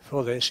energy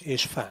for this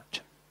is fat.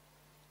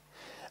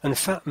 And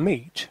fat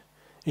meat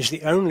is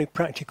the only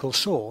practical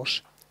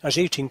source, as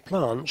eating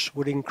plants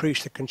would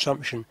increase the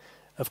consumption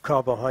of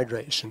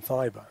carbohydrates and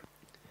fibre.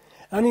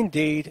 And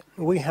indeed,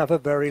 we have a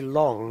very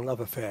long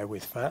love affair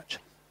with fat.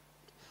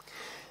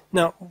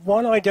 Now,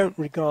 while I don't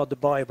regard the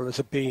Bible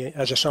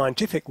as a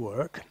scientific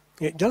work,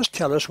 it does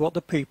tell us what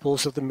the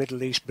peoples of the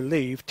Middle East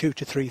believed 2,000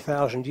 to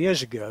 3,000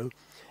 years ago,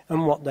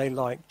 and what they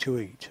liked to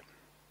eat.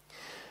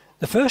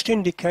 The first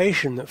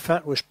indication that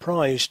fat was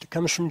prized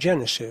comes from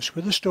Genesis,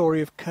 with the story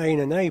of Cain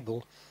and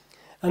Abel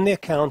and the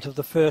account of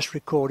the first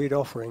recorded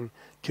offering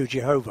to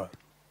Jehovah.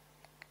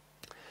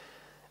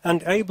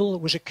 And Abel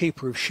was a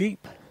keeper of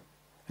sheep.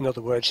 In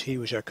other words, he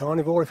was a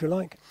carnivore, if you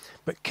like,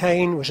 but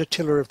Cain was a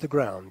tiller of the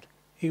ground.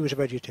 He was a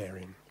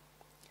vegetarian.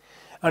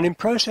 And in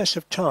process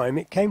of time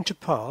it came to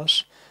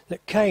pass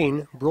that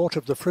Cain brought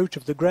of the fruit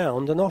of the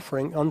ground an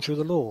offering unto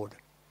the Lord.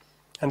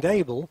 And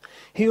Abel,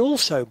 he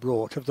also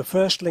brought of the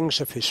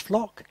firstlings of his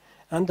flock,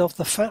 and of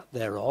the fat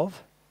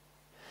thereof.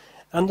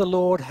 And the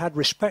Lord had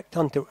respect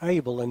unto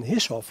Abel and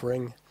his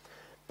offering,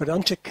 but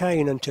unto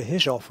Cain and to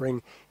his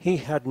offering he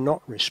had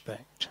not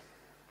respect.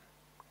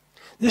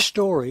 This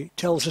story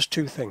tells us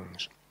two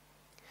things.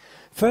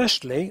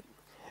 Firstly,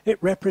 it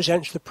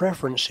represents the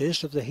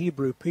preferences of the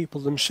Hebrew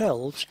people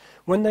themselves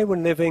when they were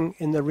living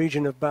in the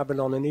region of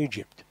Babylon and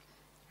Egypt.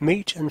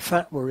 Meat and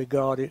fat were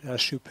regarded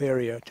as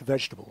superior to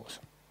vegetables.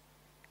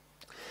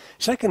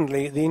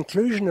 Secondly, the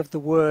inclusion of the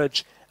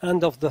words,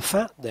 and of the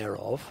fat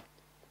thereof,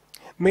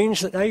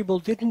 means that Abel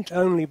didn't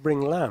only bring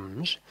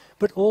lambs,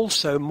 but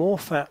also more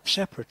fat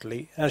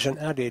separately as an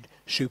added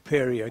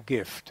superior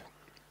gift.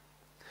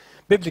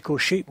 Biblical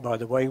sheep, by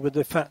the way, were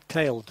the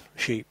fat-tailed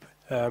sheep,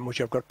 which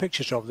I've got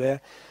pictures of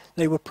there.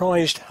 They were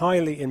prized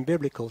highly in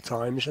biblical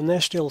times, and they're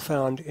still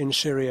found in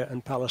Syria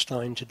and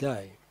Palestine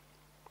today.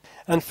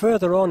 And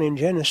further on in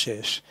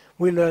Genesis,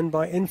 we learn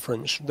by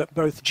inference that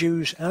both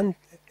Jews and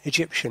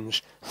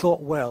Egyptians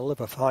thought well of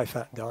a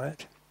high-fat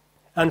diet.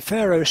 And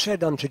Pharaoh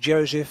said unto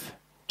Joseph,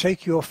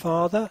 Take your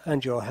father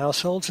and your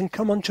households, and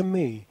come unto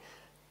me,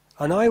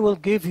 and I will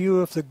give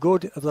you of the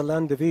good of the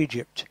land of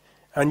Egypt,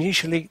 and ye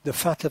shall eat the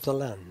fat of the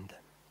land.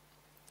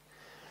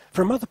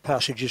 From other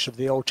passages of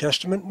the Old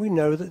Testament we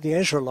know that the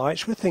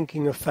Israelites were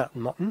thinking of fat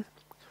mutton,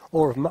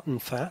 or of mutton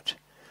fat,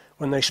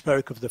 when they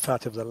spoke of the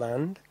fat of the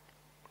land.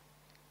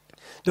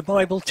 The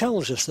Bible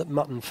tells us that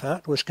mutton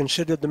fat was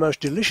considered the most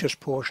delicious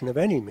portion of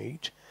any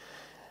meat,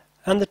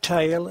 and the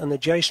tail and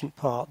adjacent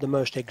part the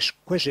most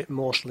exquisite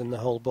morsel in the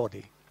whole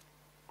body.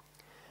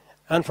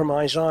 And from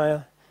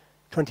Isaiah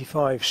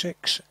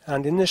 25:6,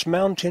 And in this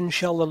mountain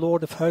shall the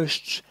Lord of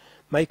hosts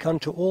make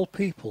unto all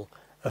people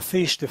a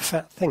feast of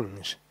fat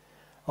things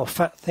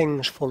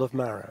full of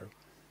marrow.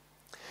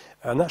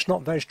 And that's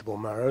not vegetable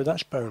marrow,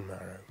 that's bone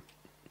marrow.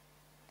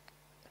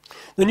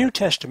 The New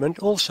Testament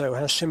also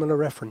has similar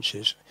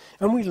references,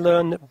 and we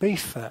learn that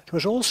beef fat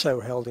was also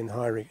held in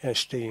high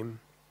esteem.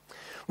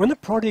 When the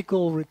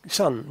prodigal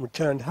son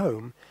returned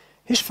home,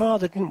 his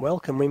father didn't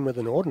welcome him with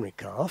an ordinary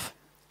calf.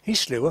 He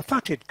slew a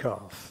fatted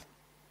calf.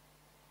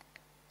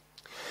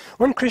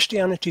 When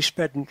Christianity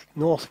sped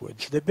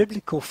northwards, the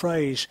biblical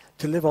phrase,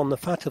 to live on the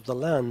fat of the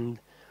land,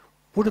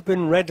 would have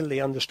been readily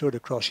understood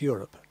across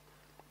Europe.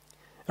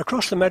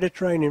 Across the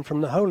Mediterranean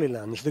from the Holy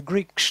Lands, the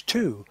Greeks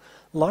too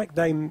liked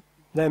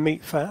their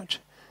meat fat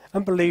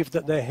and believed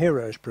that their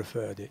heroes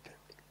preferred it.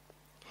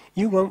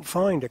 You won't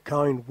find a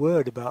kind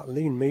word about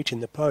lean meat in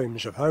the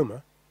poems of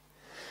Homer,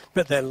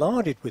 but they're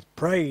larded with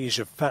praise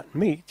of fat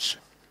meats.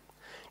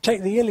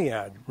 Take the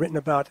Iliad, written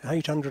about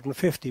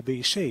 850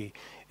 BC,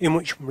 in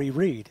which we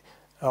read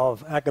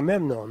of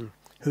Agamemnon,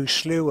 who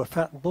slew a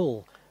fat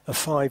bull of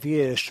 5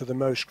 years to the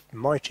most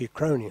mighty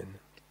Cronion,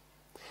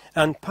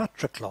 and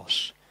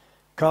Patroclus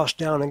cast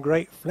down a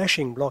great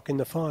fleshing block in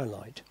the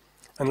firelight,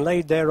 and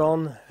laid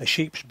thereon a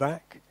sheep's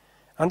back,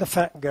 and a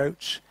fat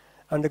goat's,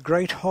 and a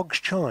great hog's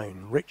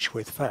chine, rich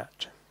with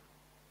fat.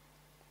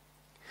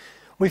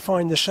 We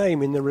find the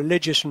same in the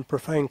religious and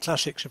profane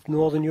classics of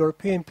northern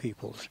European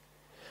peoples,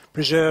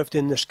 preserved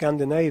in the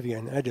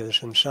Scandinavian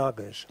Eddas and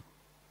sagas.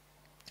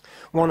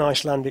 One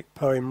Icelandic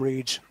poem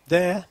reads,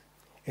 There,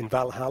 in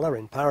Valhalla,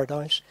 in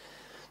paradise,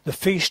 the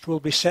feast will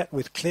be set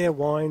with clear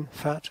wine,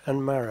 fat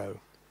and marrow.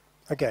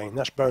 Again,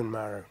 that's bone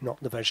marrow,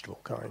 not the vegetable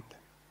kind.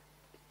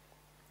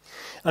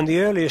 And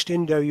the earliest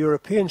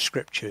Indo-European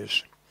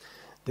scriptures,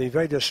 the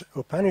Vedas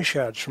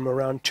Upanishads from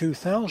around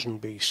 2000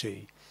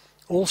 BC,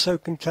 also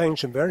contain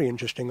some very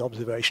interesting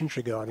observations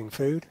regarding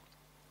food.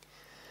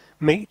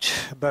 Meat,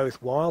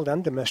 both wild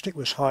and domestic,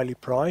 was highly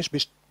prized,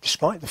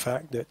 despite the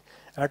fact that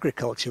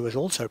agriculture was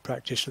also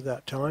practiced at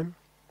that time.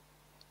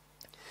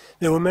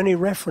 There were many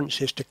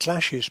references to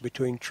clashes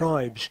between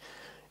tribes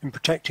in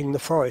protecting the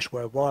forest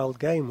where wild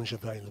game was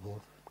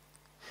available.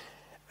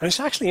 And it's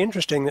actually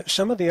interesting that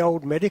some of the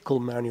old medical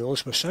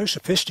manuals were so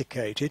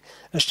sophisticated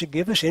as to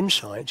give us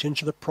insights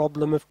into the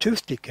problem of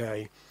tooth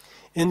decay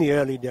in the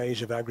early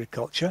days of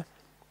agriculture.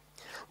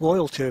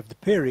 Royalty of the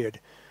period,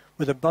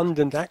 with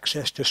abundant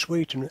access to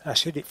sweet and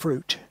acidic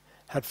fruit,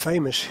 had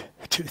famous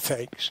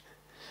toothaches.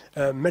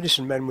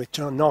 Medicine men with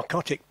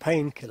narcotic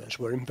painkillers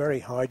were in very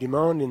high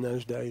demand in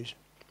those days.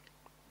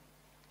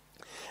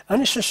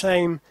 And it's the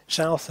same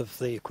south of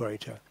the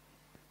equator.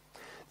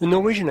 The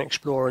Norwegian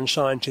explorer and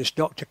scientist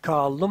Dr.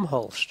 Carl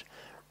Lumholtz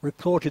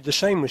reported the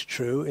same was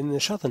true in the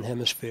southern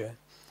hemisphere.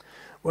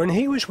 When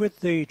he was with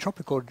the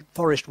tropical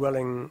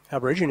forest-dwelling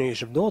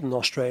Aborigines of northern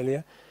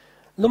Australia,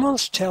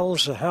 Lumholtz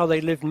tells how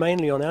they lived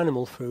mainly on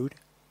animal food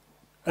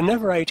and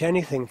never ate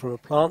anything from a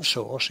plant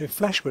source if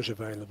flesh was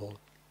available.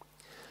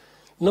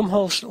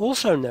 Lumholtz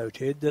also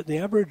noted that the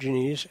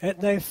Aborigines ate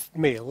their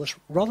meals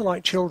rather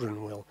like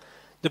children will,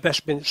 the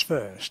best bits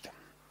first,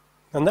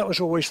 and that was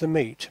always the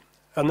meat,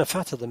 and the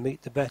fatter the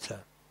meat the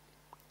better.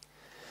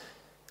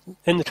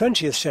 In the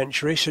 20th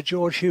century, Sir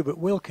George Hubert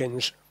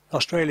Wilkins,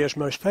 Australia's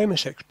most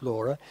famous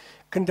explorer,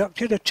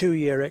 conducted a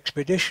 2-year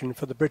expedition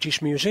for the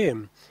British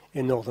Museum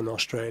in northern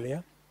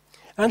Australia,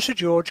 and Sir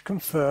George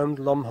confirmed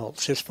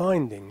Lumholtz's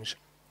findings,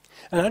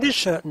 and added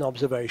certain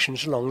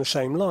observations along the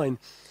same line.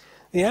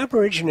 The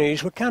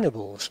Aborigines were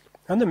cannibals,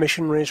 and the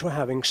missionaries were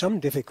having some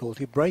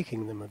difficulty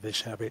breaking them of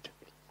this habit.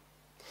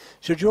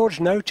 Sir George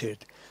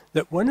noted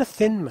that when a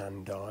thin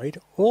man died,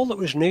 all that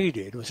was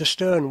needed was a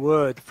stern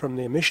word from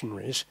the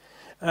missionaries,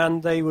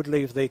 and they would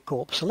leave the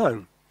corpse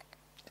alone.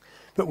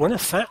 But when a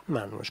fat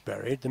man was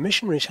buried, the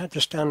missionaries had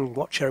to stand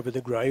watch over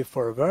the grave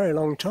for a very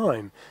long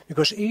time,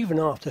 because even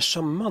after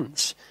some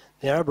months,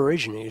 the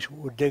Aborigines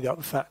would dig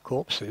up fat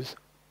corpses.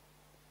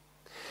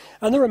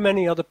 And there are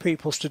many other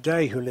peoples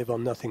today who live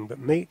on nothing but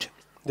meat.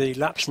 The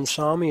Lapps and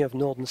Sami of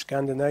northern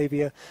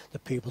Scandinavia, the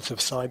peoples of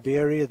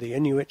Siberia, the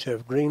Inuit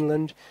of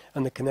Greenland,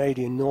 and the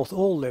Canadian North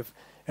all live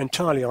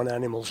entirely on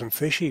animals and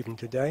fish even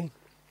today.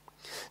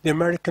 The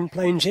American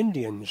Plains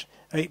Indians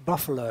ate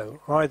buffalo,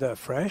 either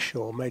fresh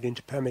or made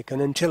into pemmican,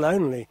 until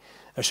only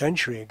a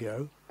century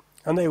ago,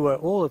 and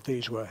all of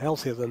these were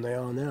healthier than they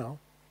are now.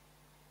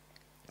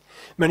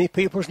 Many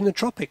peoples in the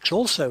tropics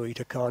also eat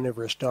a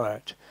carnivorous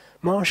diet.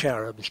 Marsh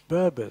Arabs,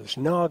 Berbers,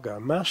 Naga,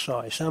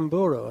 Maasai,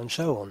 Samburu, and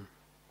so on.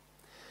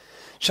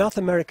 South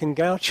American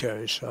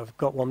gauchos, I've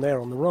got one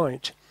there on the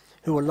right,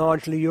 who are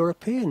largely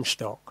European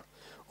stock,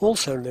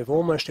 also live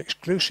almost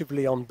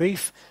exclusively on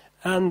beef,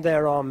 and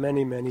there are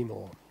many, many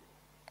more.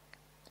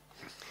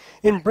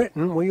 In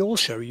Britain we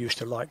also used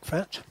to like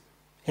fat.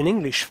 In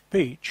English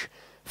speech,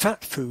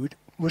 fat food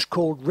was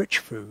called rich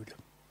food.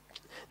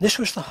 This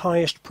was the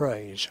highest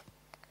praise.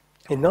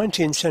 In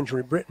 19th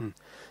century Britain,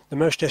 the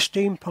most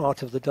esteemed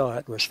part of the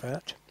diet was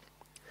fat.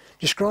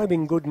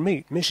 Describing good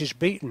meat, Mrs.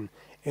 Beeton,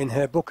 in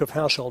her Book of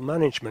Household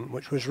Management,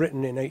 which was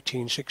written in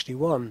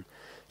 1861,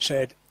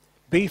 said,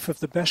 "Beef of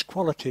the best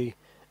quality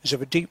is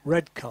of a deep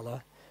red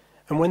colour,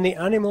 and when the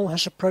animal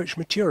has approached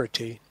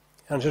maturity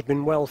and has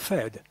been well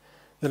fed,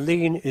 the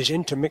lean is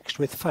intermixed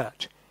with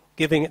fat,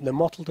 giving it the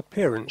mottled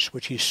appearance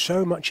which is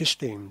so much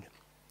esteemed.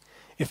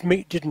 If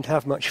meat didn't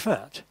have much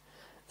fat,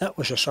 that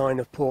was a sign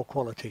of poor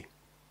quality."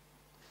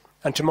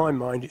 And to my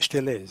mind it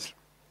still is.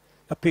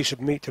 A piece of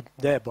meat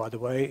there, by the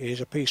way,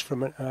 is a piece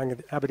from an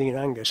Aberdeen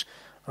Angus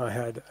I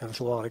had a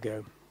little while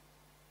ago.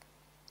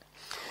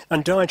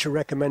 And dietary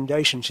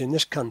recommendations in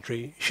this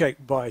country,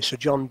 shaped by Sir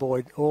John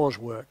Boyd Orr's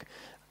work,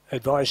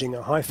 advising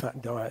a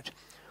high-fat diet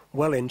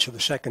well into the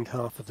second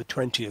half of the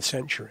 20th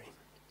century.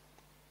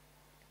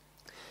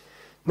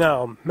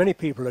 Now, many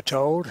people are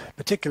told,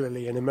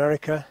 particularly in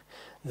America,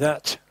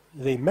 that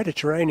the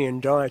Mediterranean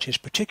diet is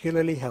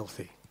particularly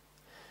healthy.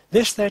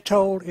 This, they're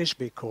told, is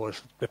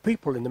because the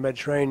people in the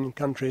Mediterranean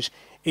countries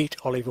eat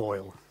olive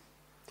oil.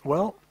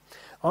 Well,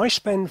 I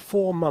spend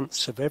 4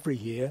 months of every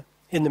year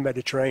in the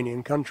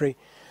Mediterranean country,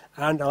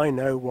 and I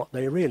know what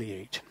they really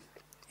eat.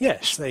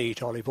 Yes, they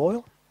eat olive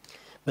oil,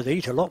 but they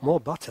eat a lot more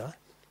butter.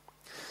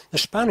 The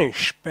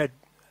Spanish spread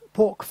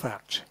pork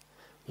fat,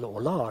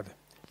 or lard,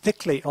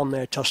 thickly on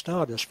their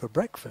tostadas for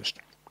breakfast.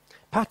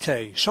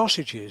 Pate,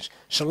 sausages,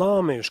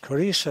 salamis,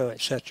 chorizo,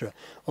 etc.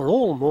 are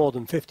all more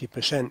than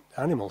 50%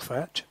 animal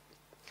fat.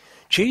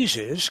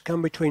 Cheeses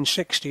come between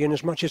 60 and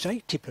as much as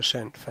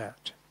 80%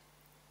 fat.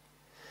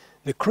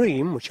 The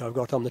cream, which I've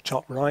got on the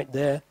top right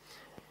there,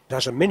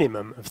 has a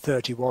minimum of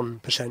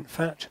 31%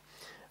 fat.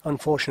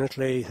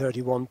 Unfortunately,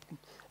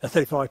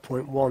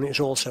 35.1 is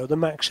also the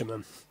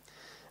maximum.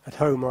 At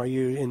home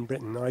in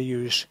Britain I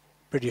use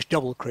British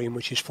double cream,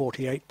 which is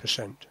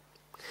 48%.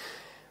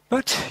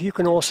 But you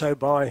can also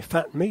buy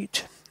fat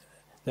meat,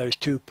 those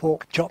 2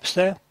 pork chops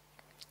there,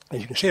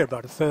 as you can see, are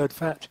about 1/3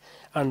 fat,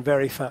 and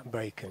very fat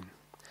bacon.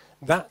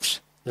 That's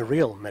the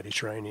real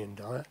Mediterranean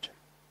diet.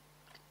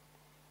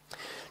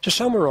 To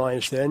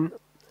summarise then,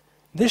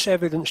 this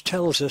evidence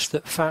tells us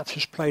that fat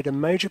has played a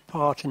major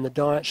part in the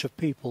diets of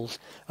peoples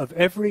of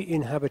every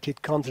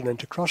inhabited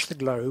continent across the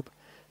globe,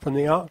 from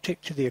the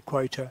Arctic to the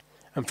equator,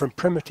 and from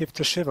primitive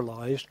to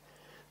civilized,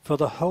 for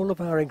the whole of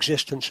our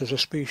existence as a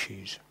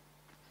species.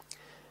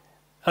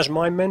 As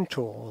my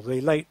mentor,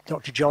 the late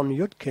Dr. John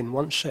Yudkin,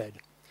 once said,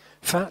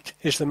 fat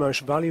is the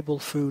most valuable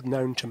food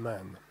known to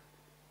man.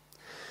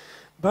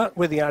 But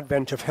with the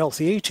advent of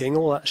healthy eating,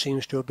 all that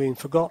seems to have been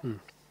forgotten,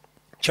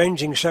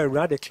 changing so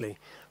radically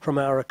from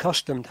our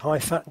accustomed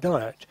high-fat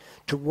diet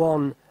to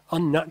one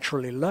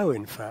unnaturally low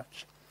in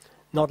fat.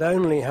 Not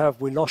only have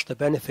we lost the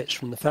benefits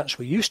from the fats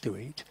we used to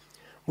eat,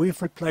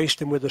 we've replaced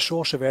them with a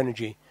source of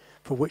energy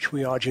for which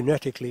we are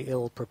genetically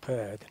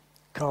ill-prepared: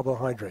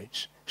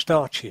 carbohydrates,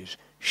 starches,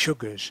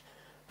 sugars,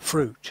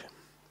 fruit.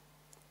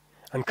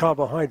 And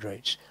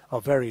carbohydrates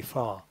are very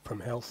far from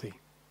healthy.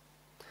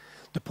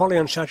 The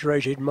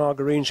polyunsaturated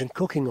margarines and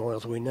cooking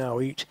oils we now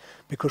eat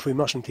because we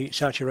mustn't eat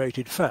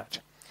saturated fat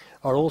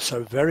are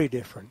also very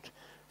different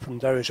from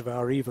those of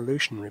our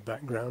evolutionary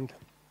background.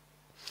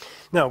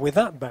 Now, with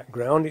that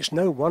background, it's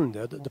no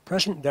wonder that the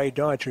present-day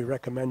dietary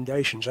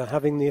recommendations are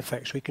having the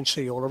effects we can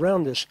see all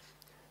around us,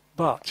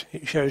 but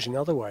it shows in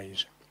other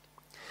ways.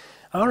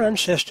 Our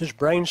ancestors'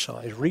 brain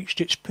size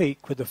reached its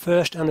peak with the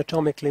first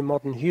anatomically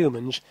modern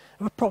humans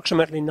of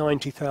approximately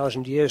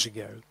 90,000 years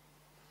ago.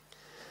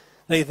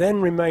 They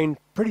then remained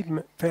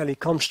fairly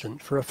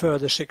constant for a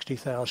further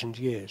 60,000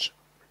 years.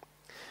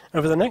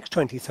 Over the next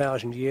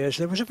 20,000 years,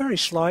 there was a very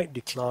slight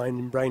decline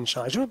in brain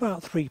size of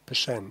about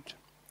 3%.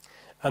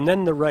 And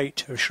then the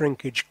rate of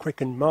shrinkage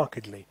quickened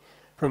markedly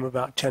from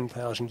about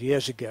 10,000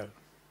 years ago.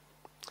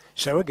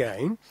 So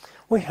again,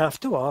 we have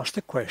to ask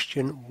the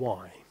question,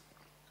 why?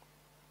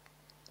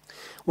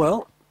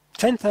 Well,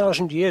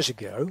 10,000 years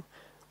ago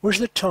was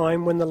the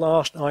time when the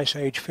last ice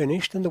age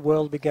finished and the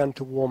world began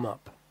to warm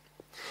up.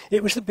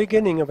 It was the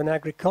beginning of an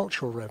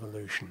agricultural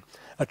revolution,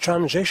 a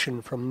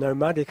transition from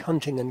nomadic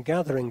hunting and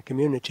gathering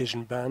communities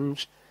and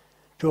bands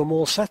to a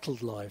more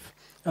settled life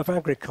of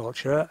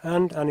agriculture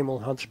and animal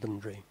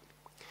husbandry.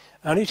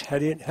 And it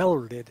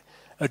heralded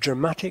a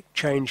dramatic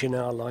change in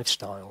our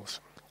lifestyles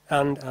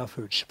and our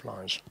food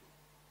supplies.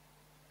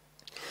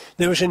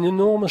 There was an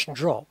enormous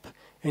drop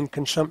in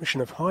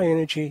consumption of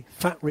high-energy,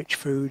 fat-rich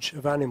foods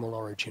of animal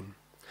origin,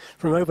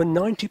 from over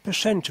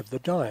 90% of the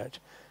diet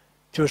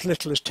to as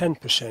little as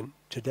 10%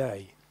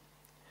 today.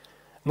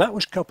 And that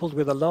was coupled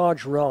with a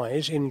large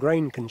rise in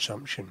grain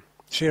consumption,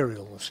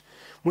 cereals,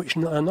 which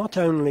are not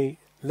only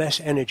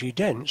less energy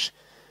dense,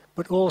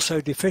 but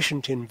also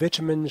deficient in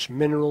vitamins,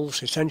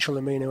 minerals, essential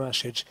amino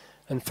acids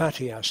and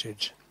fatty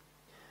acids.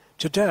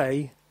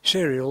 Today,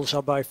 cereals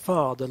are by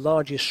far the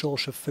largest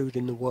source of food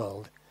in the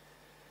world,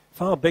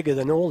 far bigger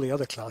than all the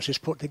other classes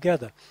put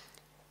together.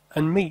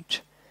 And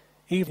meat,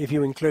 even if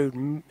you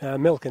include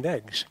milk and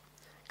eggs,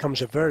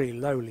 comes a very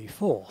lowly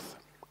fourth.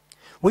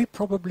 We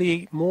probably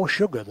eat more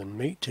sugar than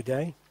meat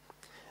today,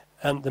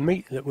 and the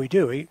meat that we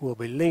do eat will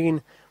be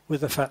lean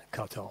with the fat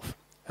cut off,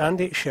 and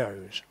it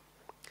shows.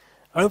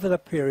 Over the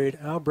period,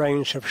 our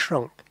brains have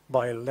shrunk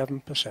by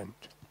 11%.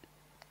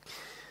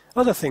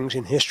 Other things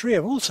in history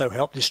have also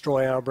helped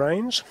destroy our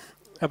brains.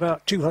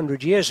 About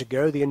 200 years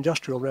ago, the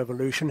Industrial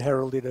Revolution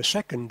heralded a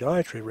second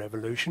dietary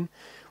revolution,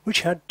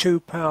 which had two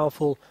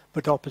powerful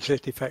but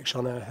opposite effects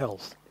on our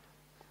health.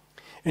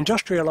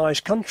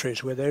 Industrialized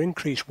countries, with their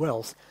increased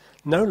wealth,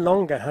 no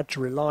longer had to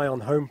rely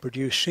on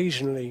home-produced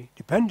seasonally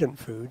dependent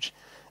foods.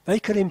 They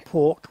could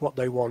import what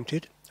they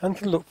wanted and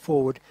could look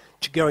forward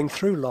to going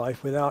through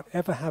life without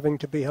ever having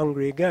to be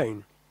hungry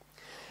again.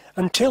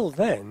 Until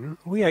then,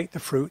 we ate the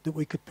fruit that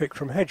we could pick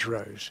from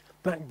hedgerows,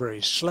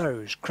 blackberries,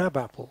 sloes, crab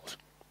apples,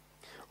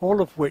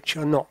 all of which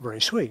are not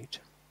very sweet.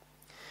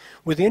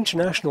 With the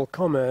international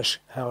commerce,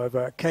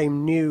 however,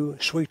 came new,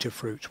 sweeter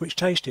fruits which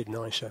tasted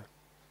nicer.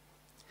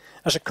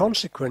 As a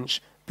consequence,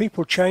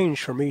 people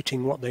changed from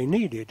eating what they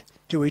needed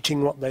to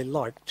eating what they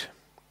liked.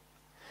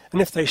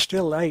 And if they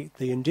still ate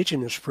the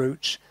indigenous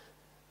fruits,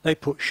 they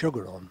put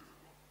sugar on.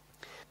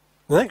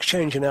 The next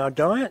change in our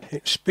diet,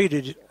 it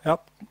speeded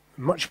up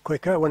much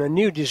quicker when a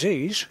new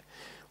disease,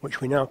 which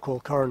we now call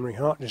coronary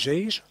heart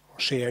disease, or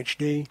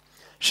CHD,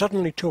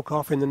 suddenly took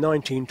off in the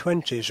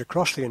 1920s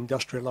across the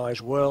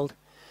industrialized world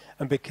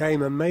and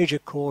became a major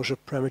cause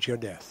of premature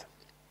death.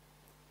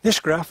 This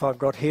graph I've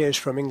got here is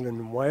from England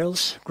and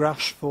Wales.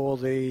 Graphs for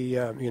the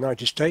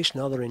United States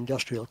and other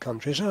industrial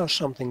countries are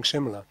something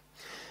similar.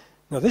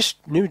 Now, this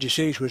new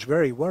disease was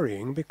very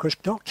worrying because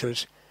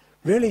doctors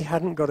really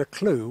hadn't got a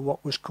clue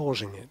what was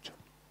causing it.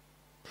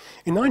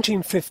 In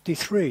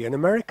 1953, an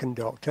American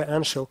doctor,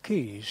 Ansel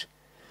Keys,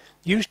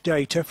 used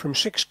data from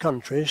 6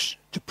 countries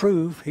to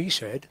prove, he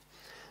said,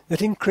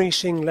 that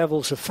increasing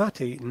levels of fat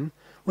eaten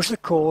was the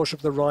cause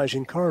of the rise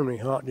in coronary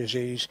heart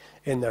disease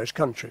in those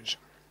countries.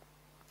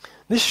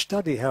 This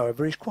study,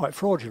 however, is quite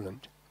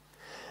fraudulent.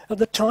 At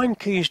the time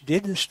Keys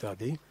did the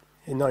study,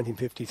 in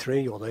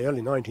 1953 or the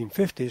early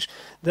 1950s,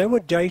 there were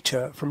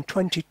data from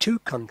 22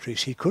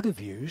 countries he could have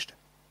used.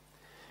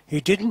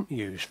 He didn't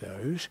use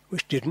those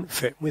which didn't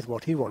fit with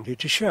what he wanted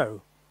to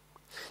show.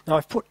 Now,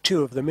 I've put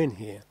 2 of them in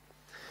here.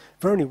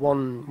 For only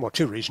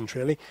 2 reasons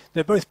really.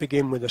 They both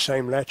begin with the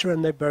same letter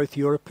and they're both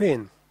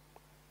European.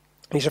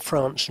 These are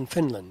France and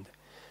Finland.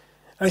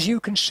 As you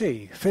can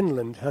see,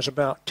 Finland has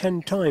about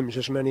 10 times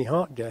as many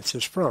heart deaths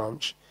as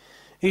France,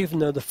 even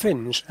though the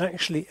Finns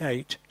actually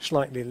ate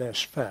slightly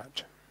less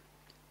fat.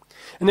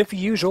 And if you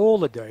use all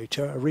the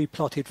data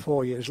replotted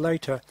 4 years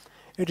later,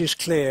 it is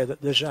clear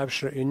that there's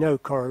absolutely no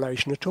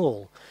correlation at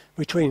all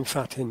between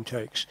fat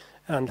intakes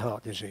and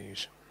heart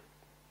disease.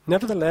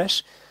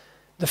 Nevertheless,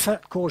 the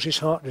fat causes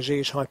heart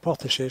disease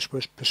hypothesis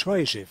was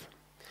persuasive.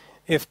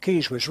 If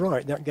Keys was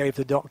right, that gave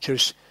the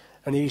doctors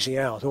an easy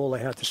out. All they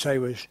had to say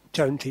was,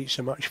 don't eat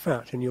so much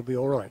fat and you'll be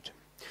all right.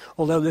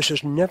 Although this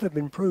has never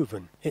been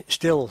proven, it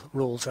still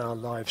rules our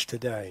lives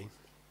today.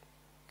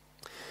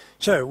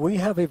 So we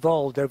have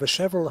evolved over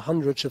several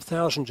hundreds of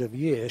thousands of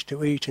years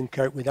to eat and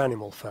cope with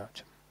animal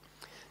fat.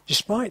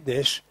 Despite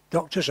this,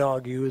 doctors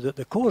argue that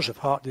the cause of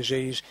heart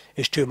disease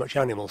is too much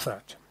animal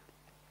fat.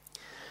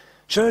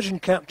 Surgeon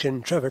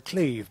Captain Trevor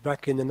Cleve,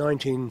 back in the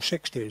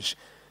 1960s,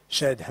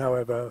 said,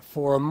 however,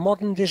 for a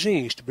modern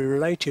disease to be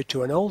related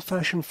to an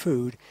old-fashioned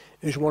food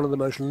is one of the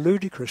most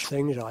ludicrous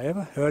things I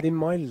ever heard in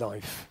my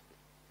life.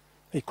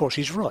 Of course,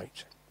 he's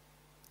right.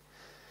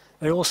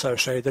 They also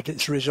say that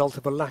it's a result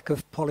of a lack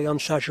of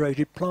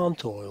polyunsaturated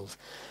plant oils,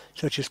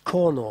 such as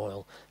corn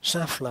oil,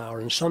 safflower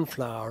and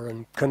sunflower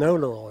and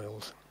canola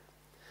oils.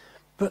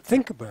 But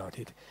think about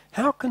it.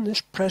 How can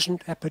this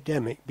present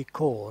epidemic be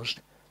caused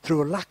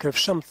through a lack of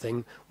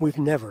something we've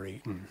never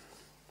eaten?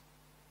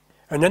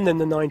 And then in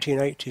the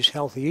 1980s,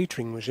 healthy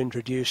eating was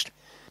introduced,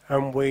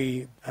 and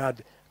we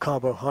had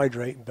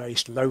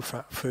carbohydrate-based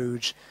low-fat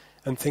foods,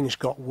 and things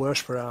got worse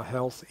for our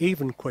health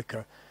even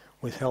quicker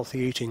with healthy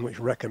eating, which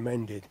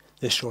recommended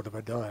this sort of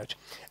a diet.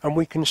 And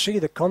we can see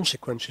the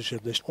consequences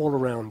of this all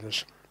around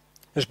us.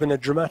 There's been a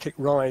dramatic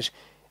rise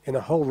in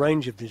a whole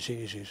range of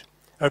diseases.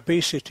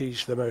 Obesity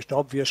is the most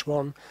obvious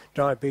one,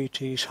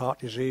 diabetes, heart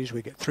disease.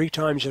 We get 3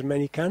 times as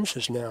many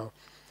cancers now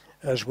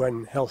as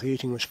when healthy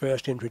eating was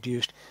first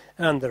introduced,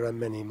 and there are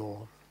many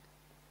more.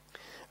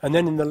 And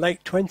then in the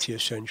late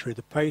 20th century,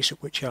 the pace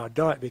at which our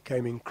diet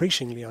became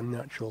increasingly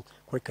unnatural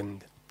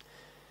quickened.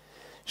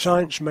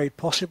 Science made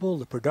possible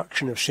the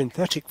production of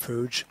synthetic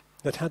foods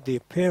that had the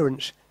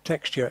appearance,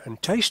 texture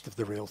and taste of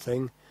the real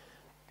thing,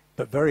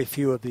 but very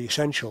few of the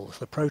essentials,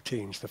 the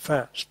proteins, the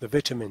fats, the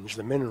vitamins,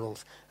 the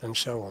minerals, and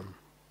so on.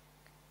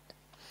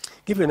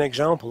 Give you an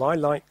example, I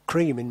like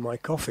cream in my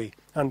coffee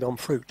and on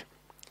fruit.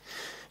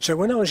 So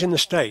when I was in the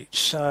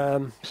States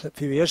a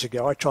few years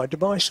ago, I tried to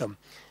buy some,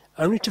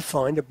 only to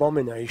find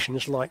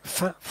abominations like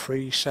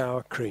fat-free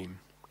sour cream.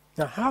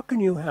 Now, how can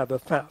you have a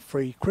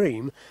fat-free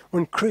cream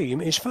when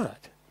cream is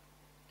fat?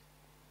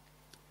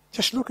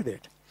 Just look at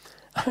it.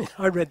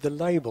 I read the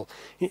label.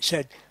 It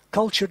said,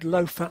 cultured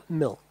low-fat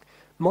milk,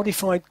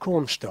 modified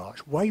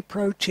cornstarch, whey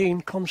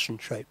protein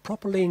concentrate,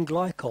 propylene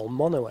glycol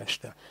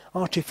monoester,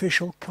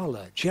 artificial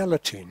colour,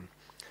 gelatin,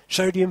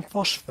 sodium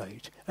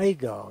phosphate,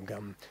 agar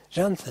gum,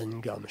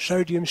 xanthan gum,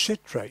 sodium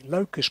citrate,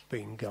 locust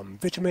bean gum,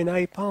 vitamin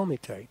A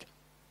palmitate.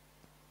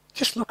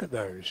 Just look at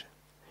those.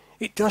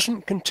 It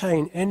doesn't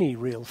contain any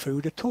real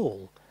food at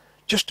all,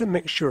 just a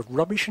mixture of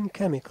rubbish and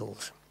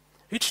chemicals.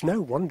 It's no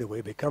wonder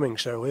we're becoming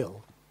so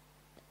ill.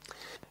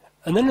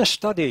 And then a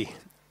study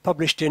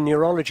published in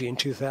Neurology in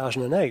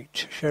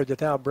 2008 showed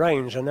that our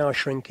brains are now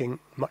shrinking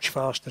much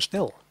faster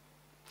still.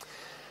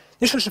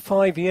 This was a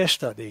 5-year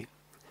study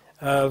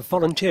of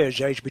volunteers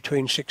aged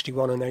between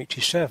 61 and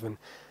 87.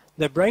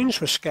 Their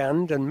brains were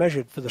scanned and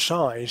measured for the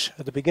size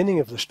at the beginning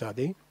of the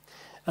study,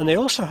 and they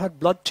also had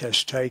blood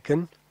tests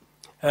taken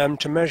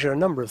to measure a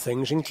number of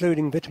things,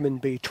 including vitamin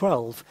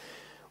B12,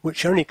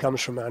 which only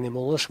comes from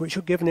animals, which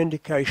will give an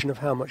indication of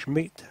how much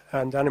meat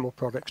and animal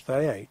products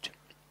they ate.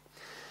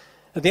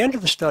 At the end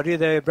of the study,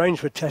 their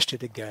brains were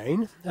tested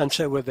again, and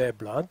so were their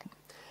blood,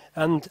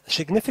 and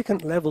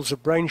significant levels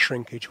of brain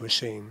shrinkage were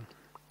seen.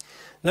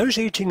 Those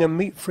eating a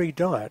meat-free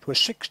diet were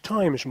 6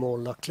 times more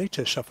likely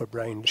to suffer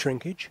brain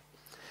shrinkage,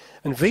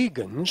 and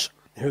vegans,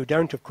 who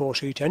don't of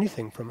course eat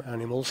anything from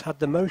animals, had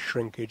the most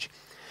shrinkage,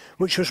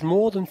 which was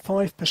more than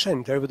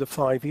 5% over the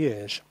 5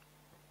 years.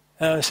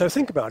 So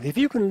think about it. If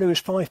you can lose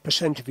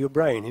 5% of your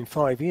brain in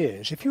 5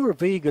 years, if you were a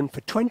vegan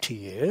for 20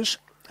 years,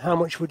 how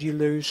much would you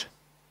lose?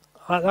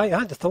 I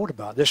had a thought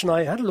about this, and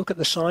I had a look at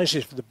the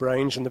sizes of the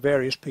brains and the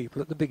various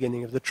people at the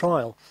beginning of the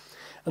trial,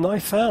 and I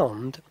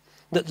found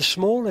that the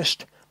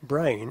smallest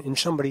brain in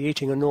somebody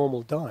eating a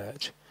normal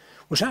diet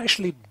was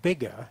actually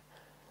bigger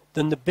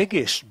than the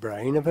biggest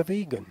brain of a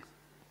vegan.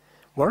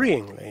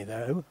 Worryingly,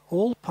 though,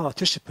 all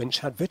participants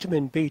had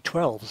vitamin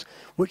B12s,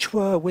 which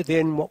were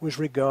within what was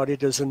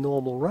regarded as a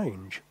normal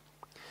range.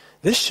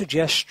 This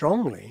suggests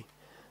strongly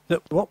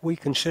that what we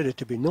consider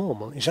to be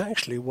normal is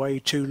actually way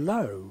too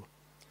low.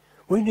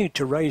 We need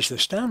to raise the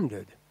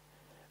standard,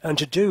 and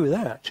to do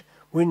that,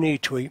 we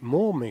need to eat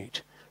more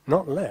meat,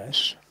 not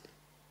less.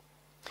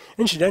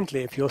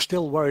 Incidentally, if you're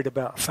still worried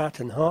about fat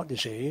and heart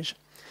disease,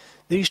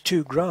 these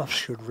 2 graphs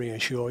should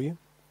reassure you.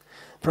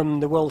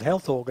 From the World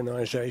Health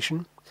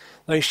Organization,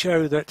 they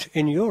show that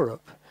in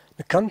Europe,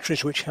 the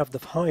countries which have the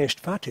highest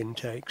fat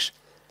intakes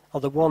are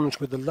the ones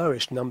with the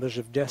lowest numbers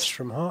of deaths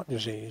from heart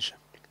disease.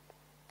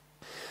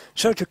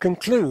 So to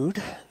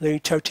conclude, the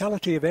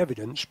totality of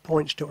evidence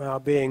points to our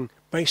being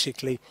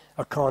basically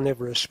a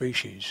carnivorous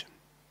species.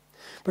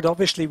 But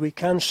obviously we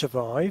can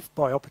survive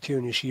by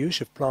opportunist use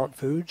of plant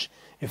foods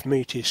if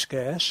meat is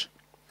scarce.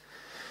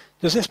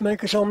 Does this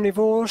make us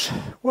omnivores?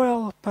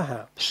 Well,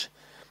 perhaps.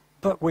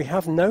 But we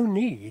have no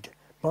need,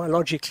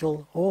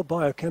 biological or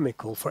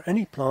biochemical, for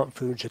any plant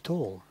foods at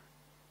all.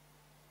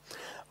 I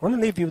want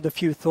to leave you with a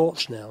few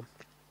thoughts now.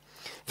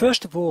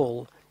 First of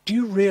all, do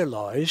you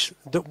realize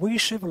that we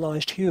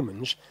civilized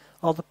humans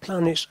are the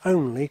planet's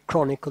only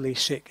chronically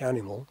sick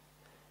animal?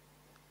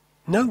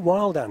 No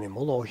wild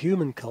animal or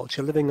human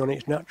culture living on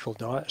its natural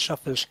diet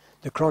suffers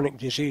the chronic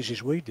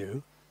diseases we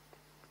do.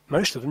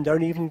 Most of them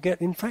don't even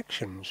get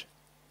infections.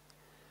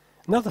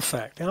 Another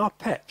fact, our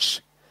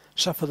pets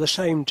suffer the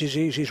same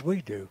diseases we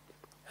do,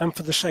 and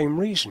for the same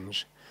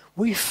reasons.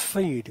 We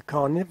feed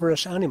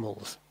carnivorous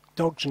animals,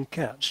 dogs and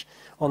cats,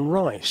 on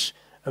rice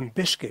and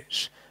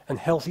biscuits and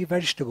healthy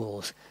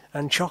vegetables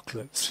and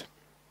chocolates.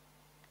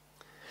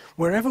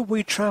 Wherever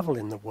we travel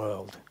in the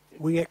world,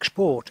 we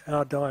export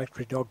our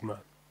dietary dogma,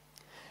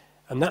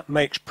 and that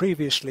makes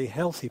previously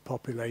healthy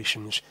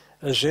populations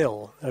as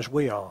ill as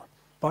we are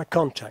by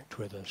contact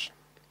with us.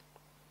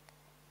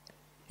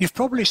 You've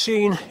probably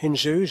seen in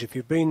zoos, if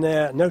you've been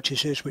there,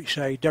 notices which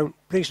say,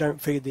 please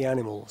don't feed the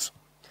animals.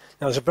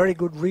 Now there's a very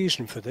good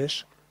reason for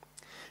this.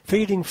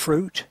 Feeding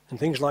fruit and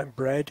things like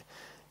bread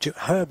to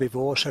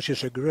herbivores such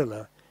as a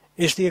gorilla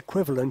is the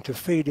equivalent of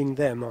feeding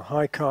them a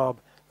high-carb,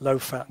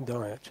 low-fat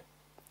diet.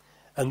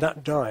 And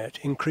that diet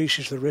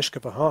increases the risk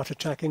of a heart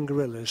attack in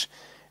gorillas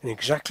in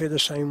exactly the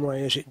same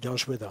way as it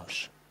does with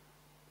us.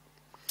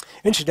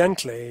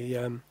 Incidentally,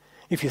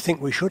 if you think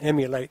we should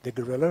emulate the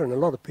gorilla, and a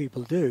lot of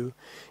people do,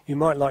 you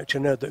might like to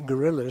know that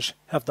gorillas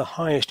have the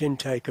highest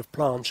intake of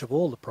plants of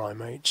all the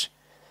primates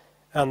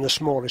and the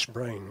smallest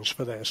brains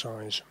for their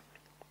size.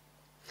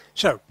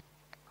 So,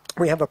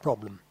 we have a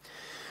problem.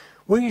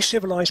 We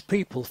civilized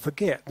people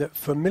forget that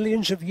for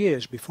millions of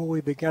years before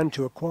we began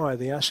to acquire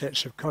the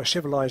assets of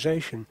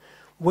civilization,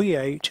 we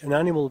ate an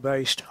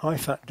animal-based,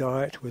 high-fat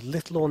diet with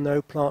little or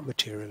no plant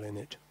material in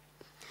it.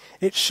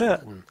 It's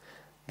certain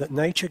that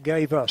nature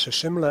gave us a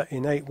similar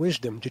innate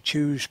wisdom to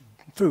choose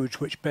foods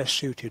which best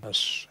suited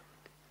us.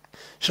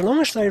 So long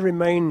as they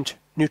remained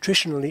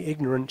nutritionally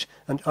ignorant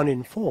and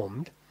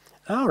uninformed,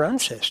 our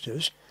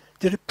ancestors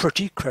did a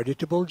pretty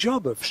creditable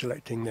job of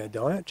selecting their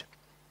diet.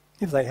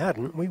 If they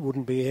hadn't, we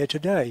wouldn't be here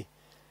today.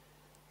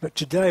 But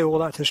today all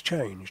that has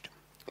changed.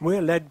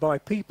 We're led by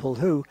people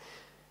who,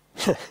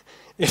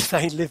 if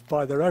they live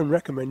by their own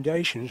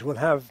recommendations, will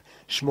have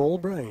small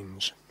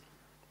brains.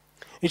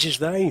 It is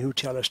they who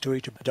tell us to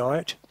eat a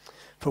diet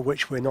for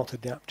which we're not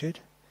adapted,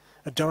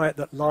 a diet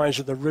that lies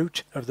at the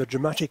root of the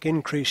dramatic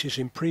increases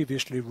in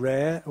previously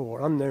rare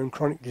or unknown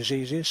chronic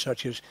diseases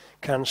such as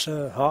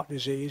cancer, heart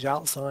disease,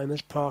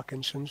 Alzheimer's,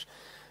 Parkinson's,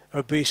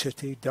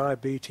 obesity,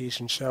 diabetes,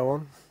 and so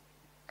on.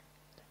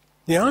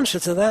 The answer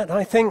to that,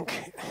 I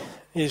think,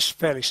 is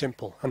fairly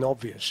simple and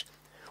obvious.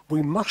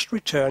 We must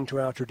return to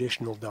our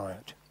traditional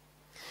diet.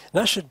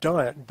 That's a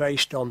diet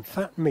based on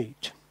fat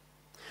meat,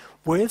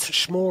 with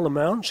small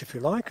amounts, if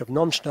you like, of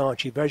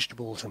non-starchy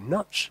vegetables and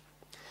nuts,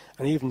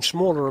 and even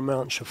smaller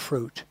amounts of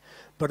fruit.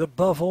 But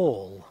above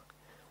all,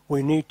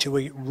 we need to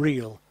eat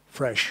real,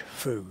 fresh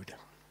food.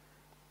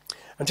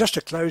 And just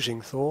a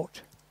closing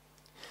thought.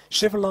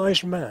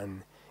 Civilized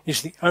man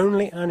is the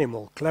only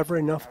animal clever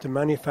enough to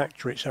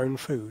manufacture its own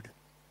food,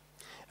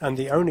 and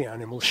the only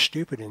animal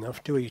stupid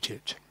enough to eat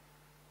it.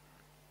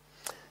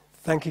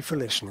 Thank you for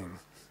listening.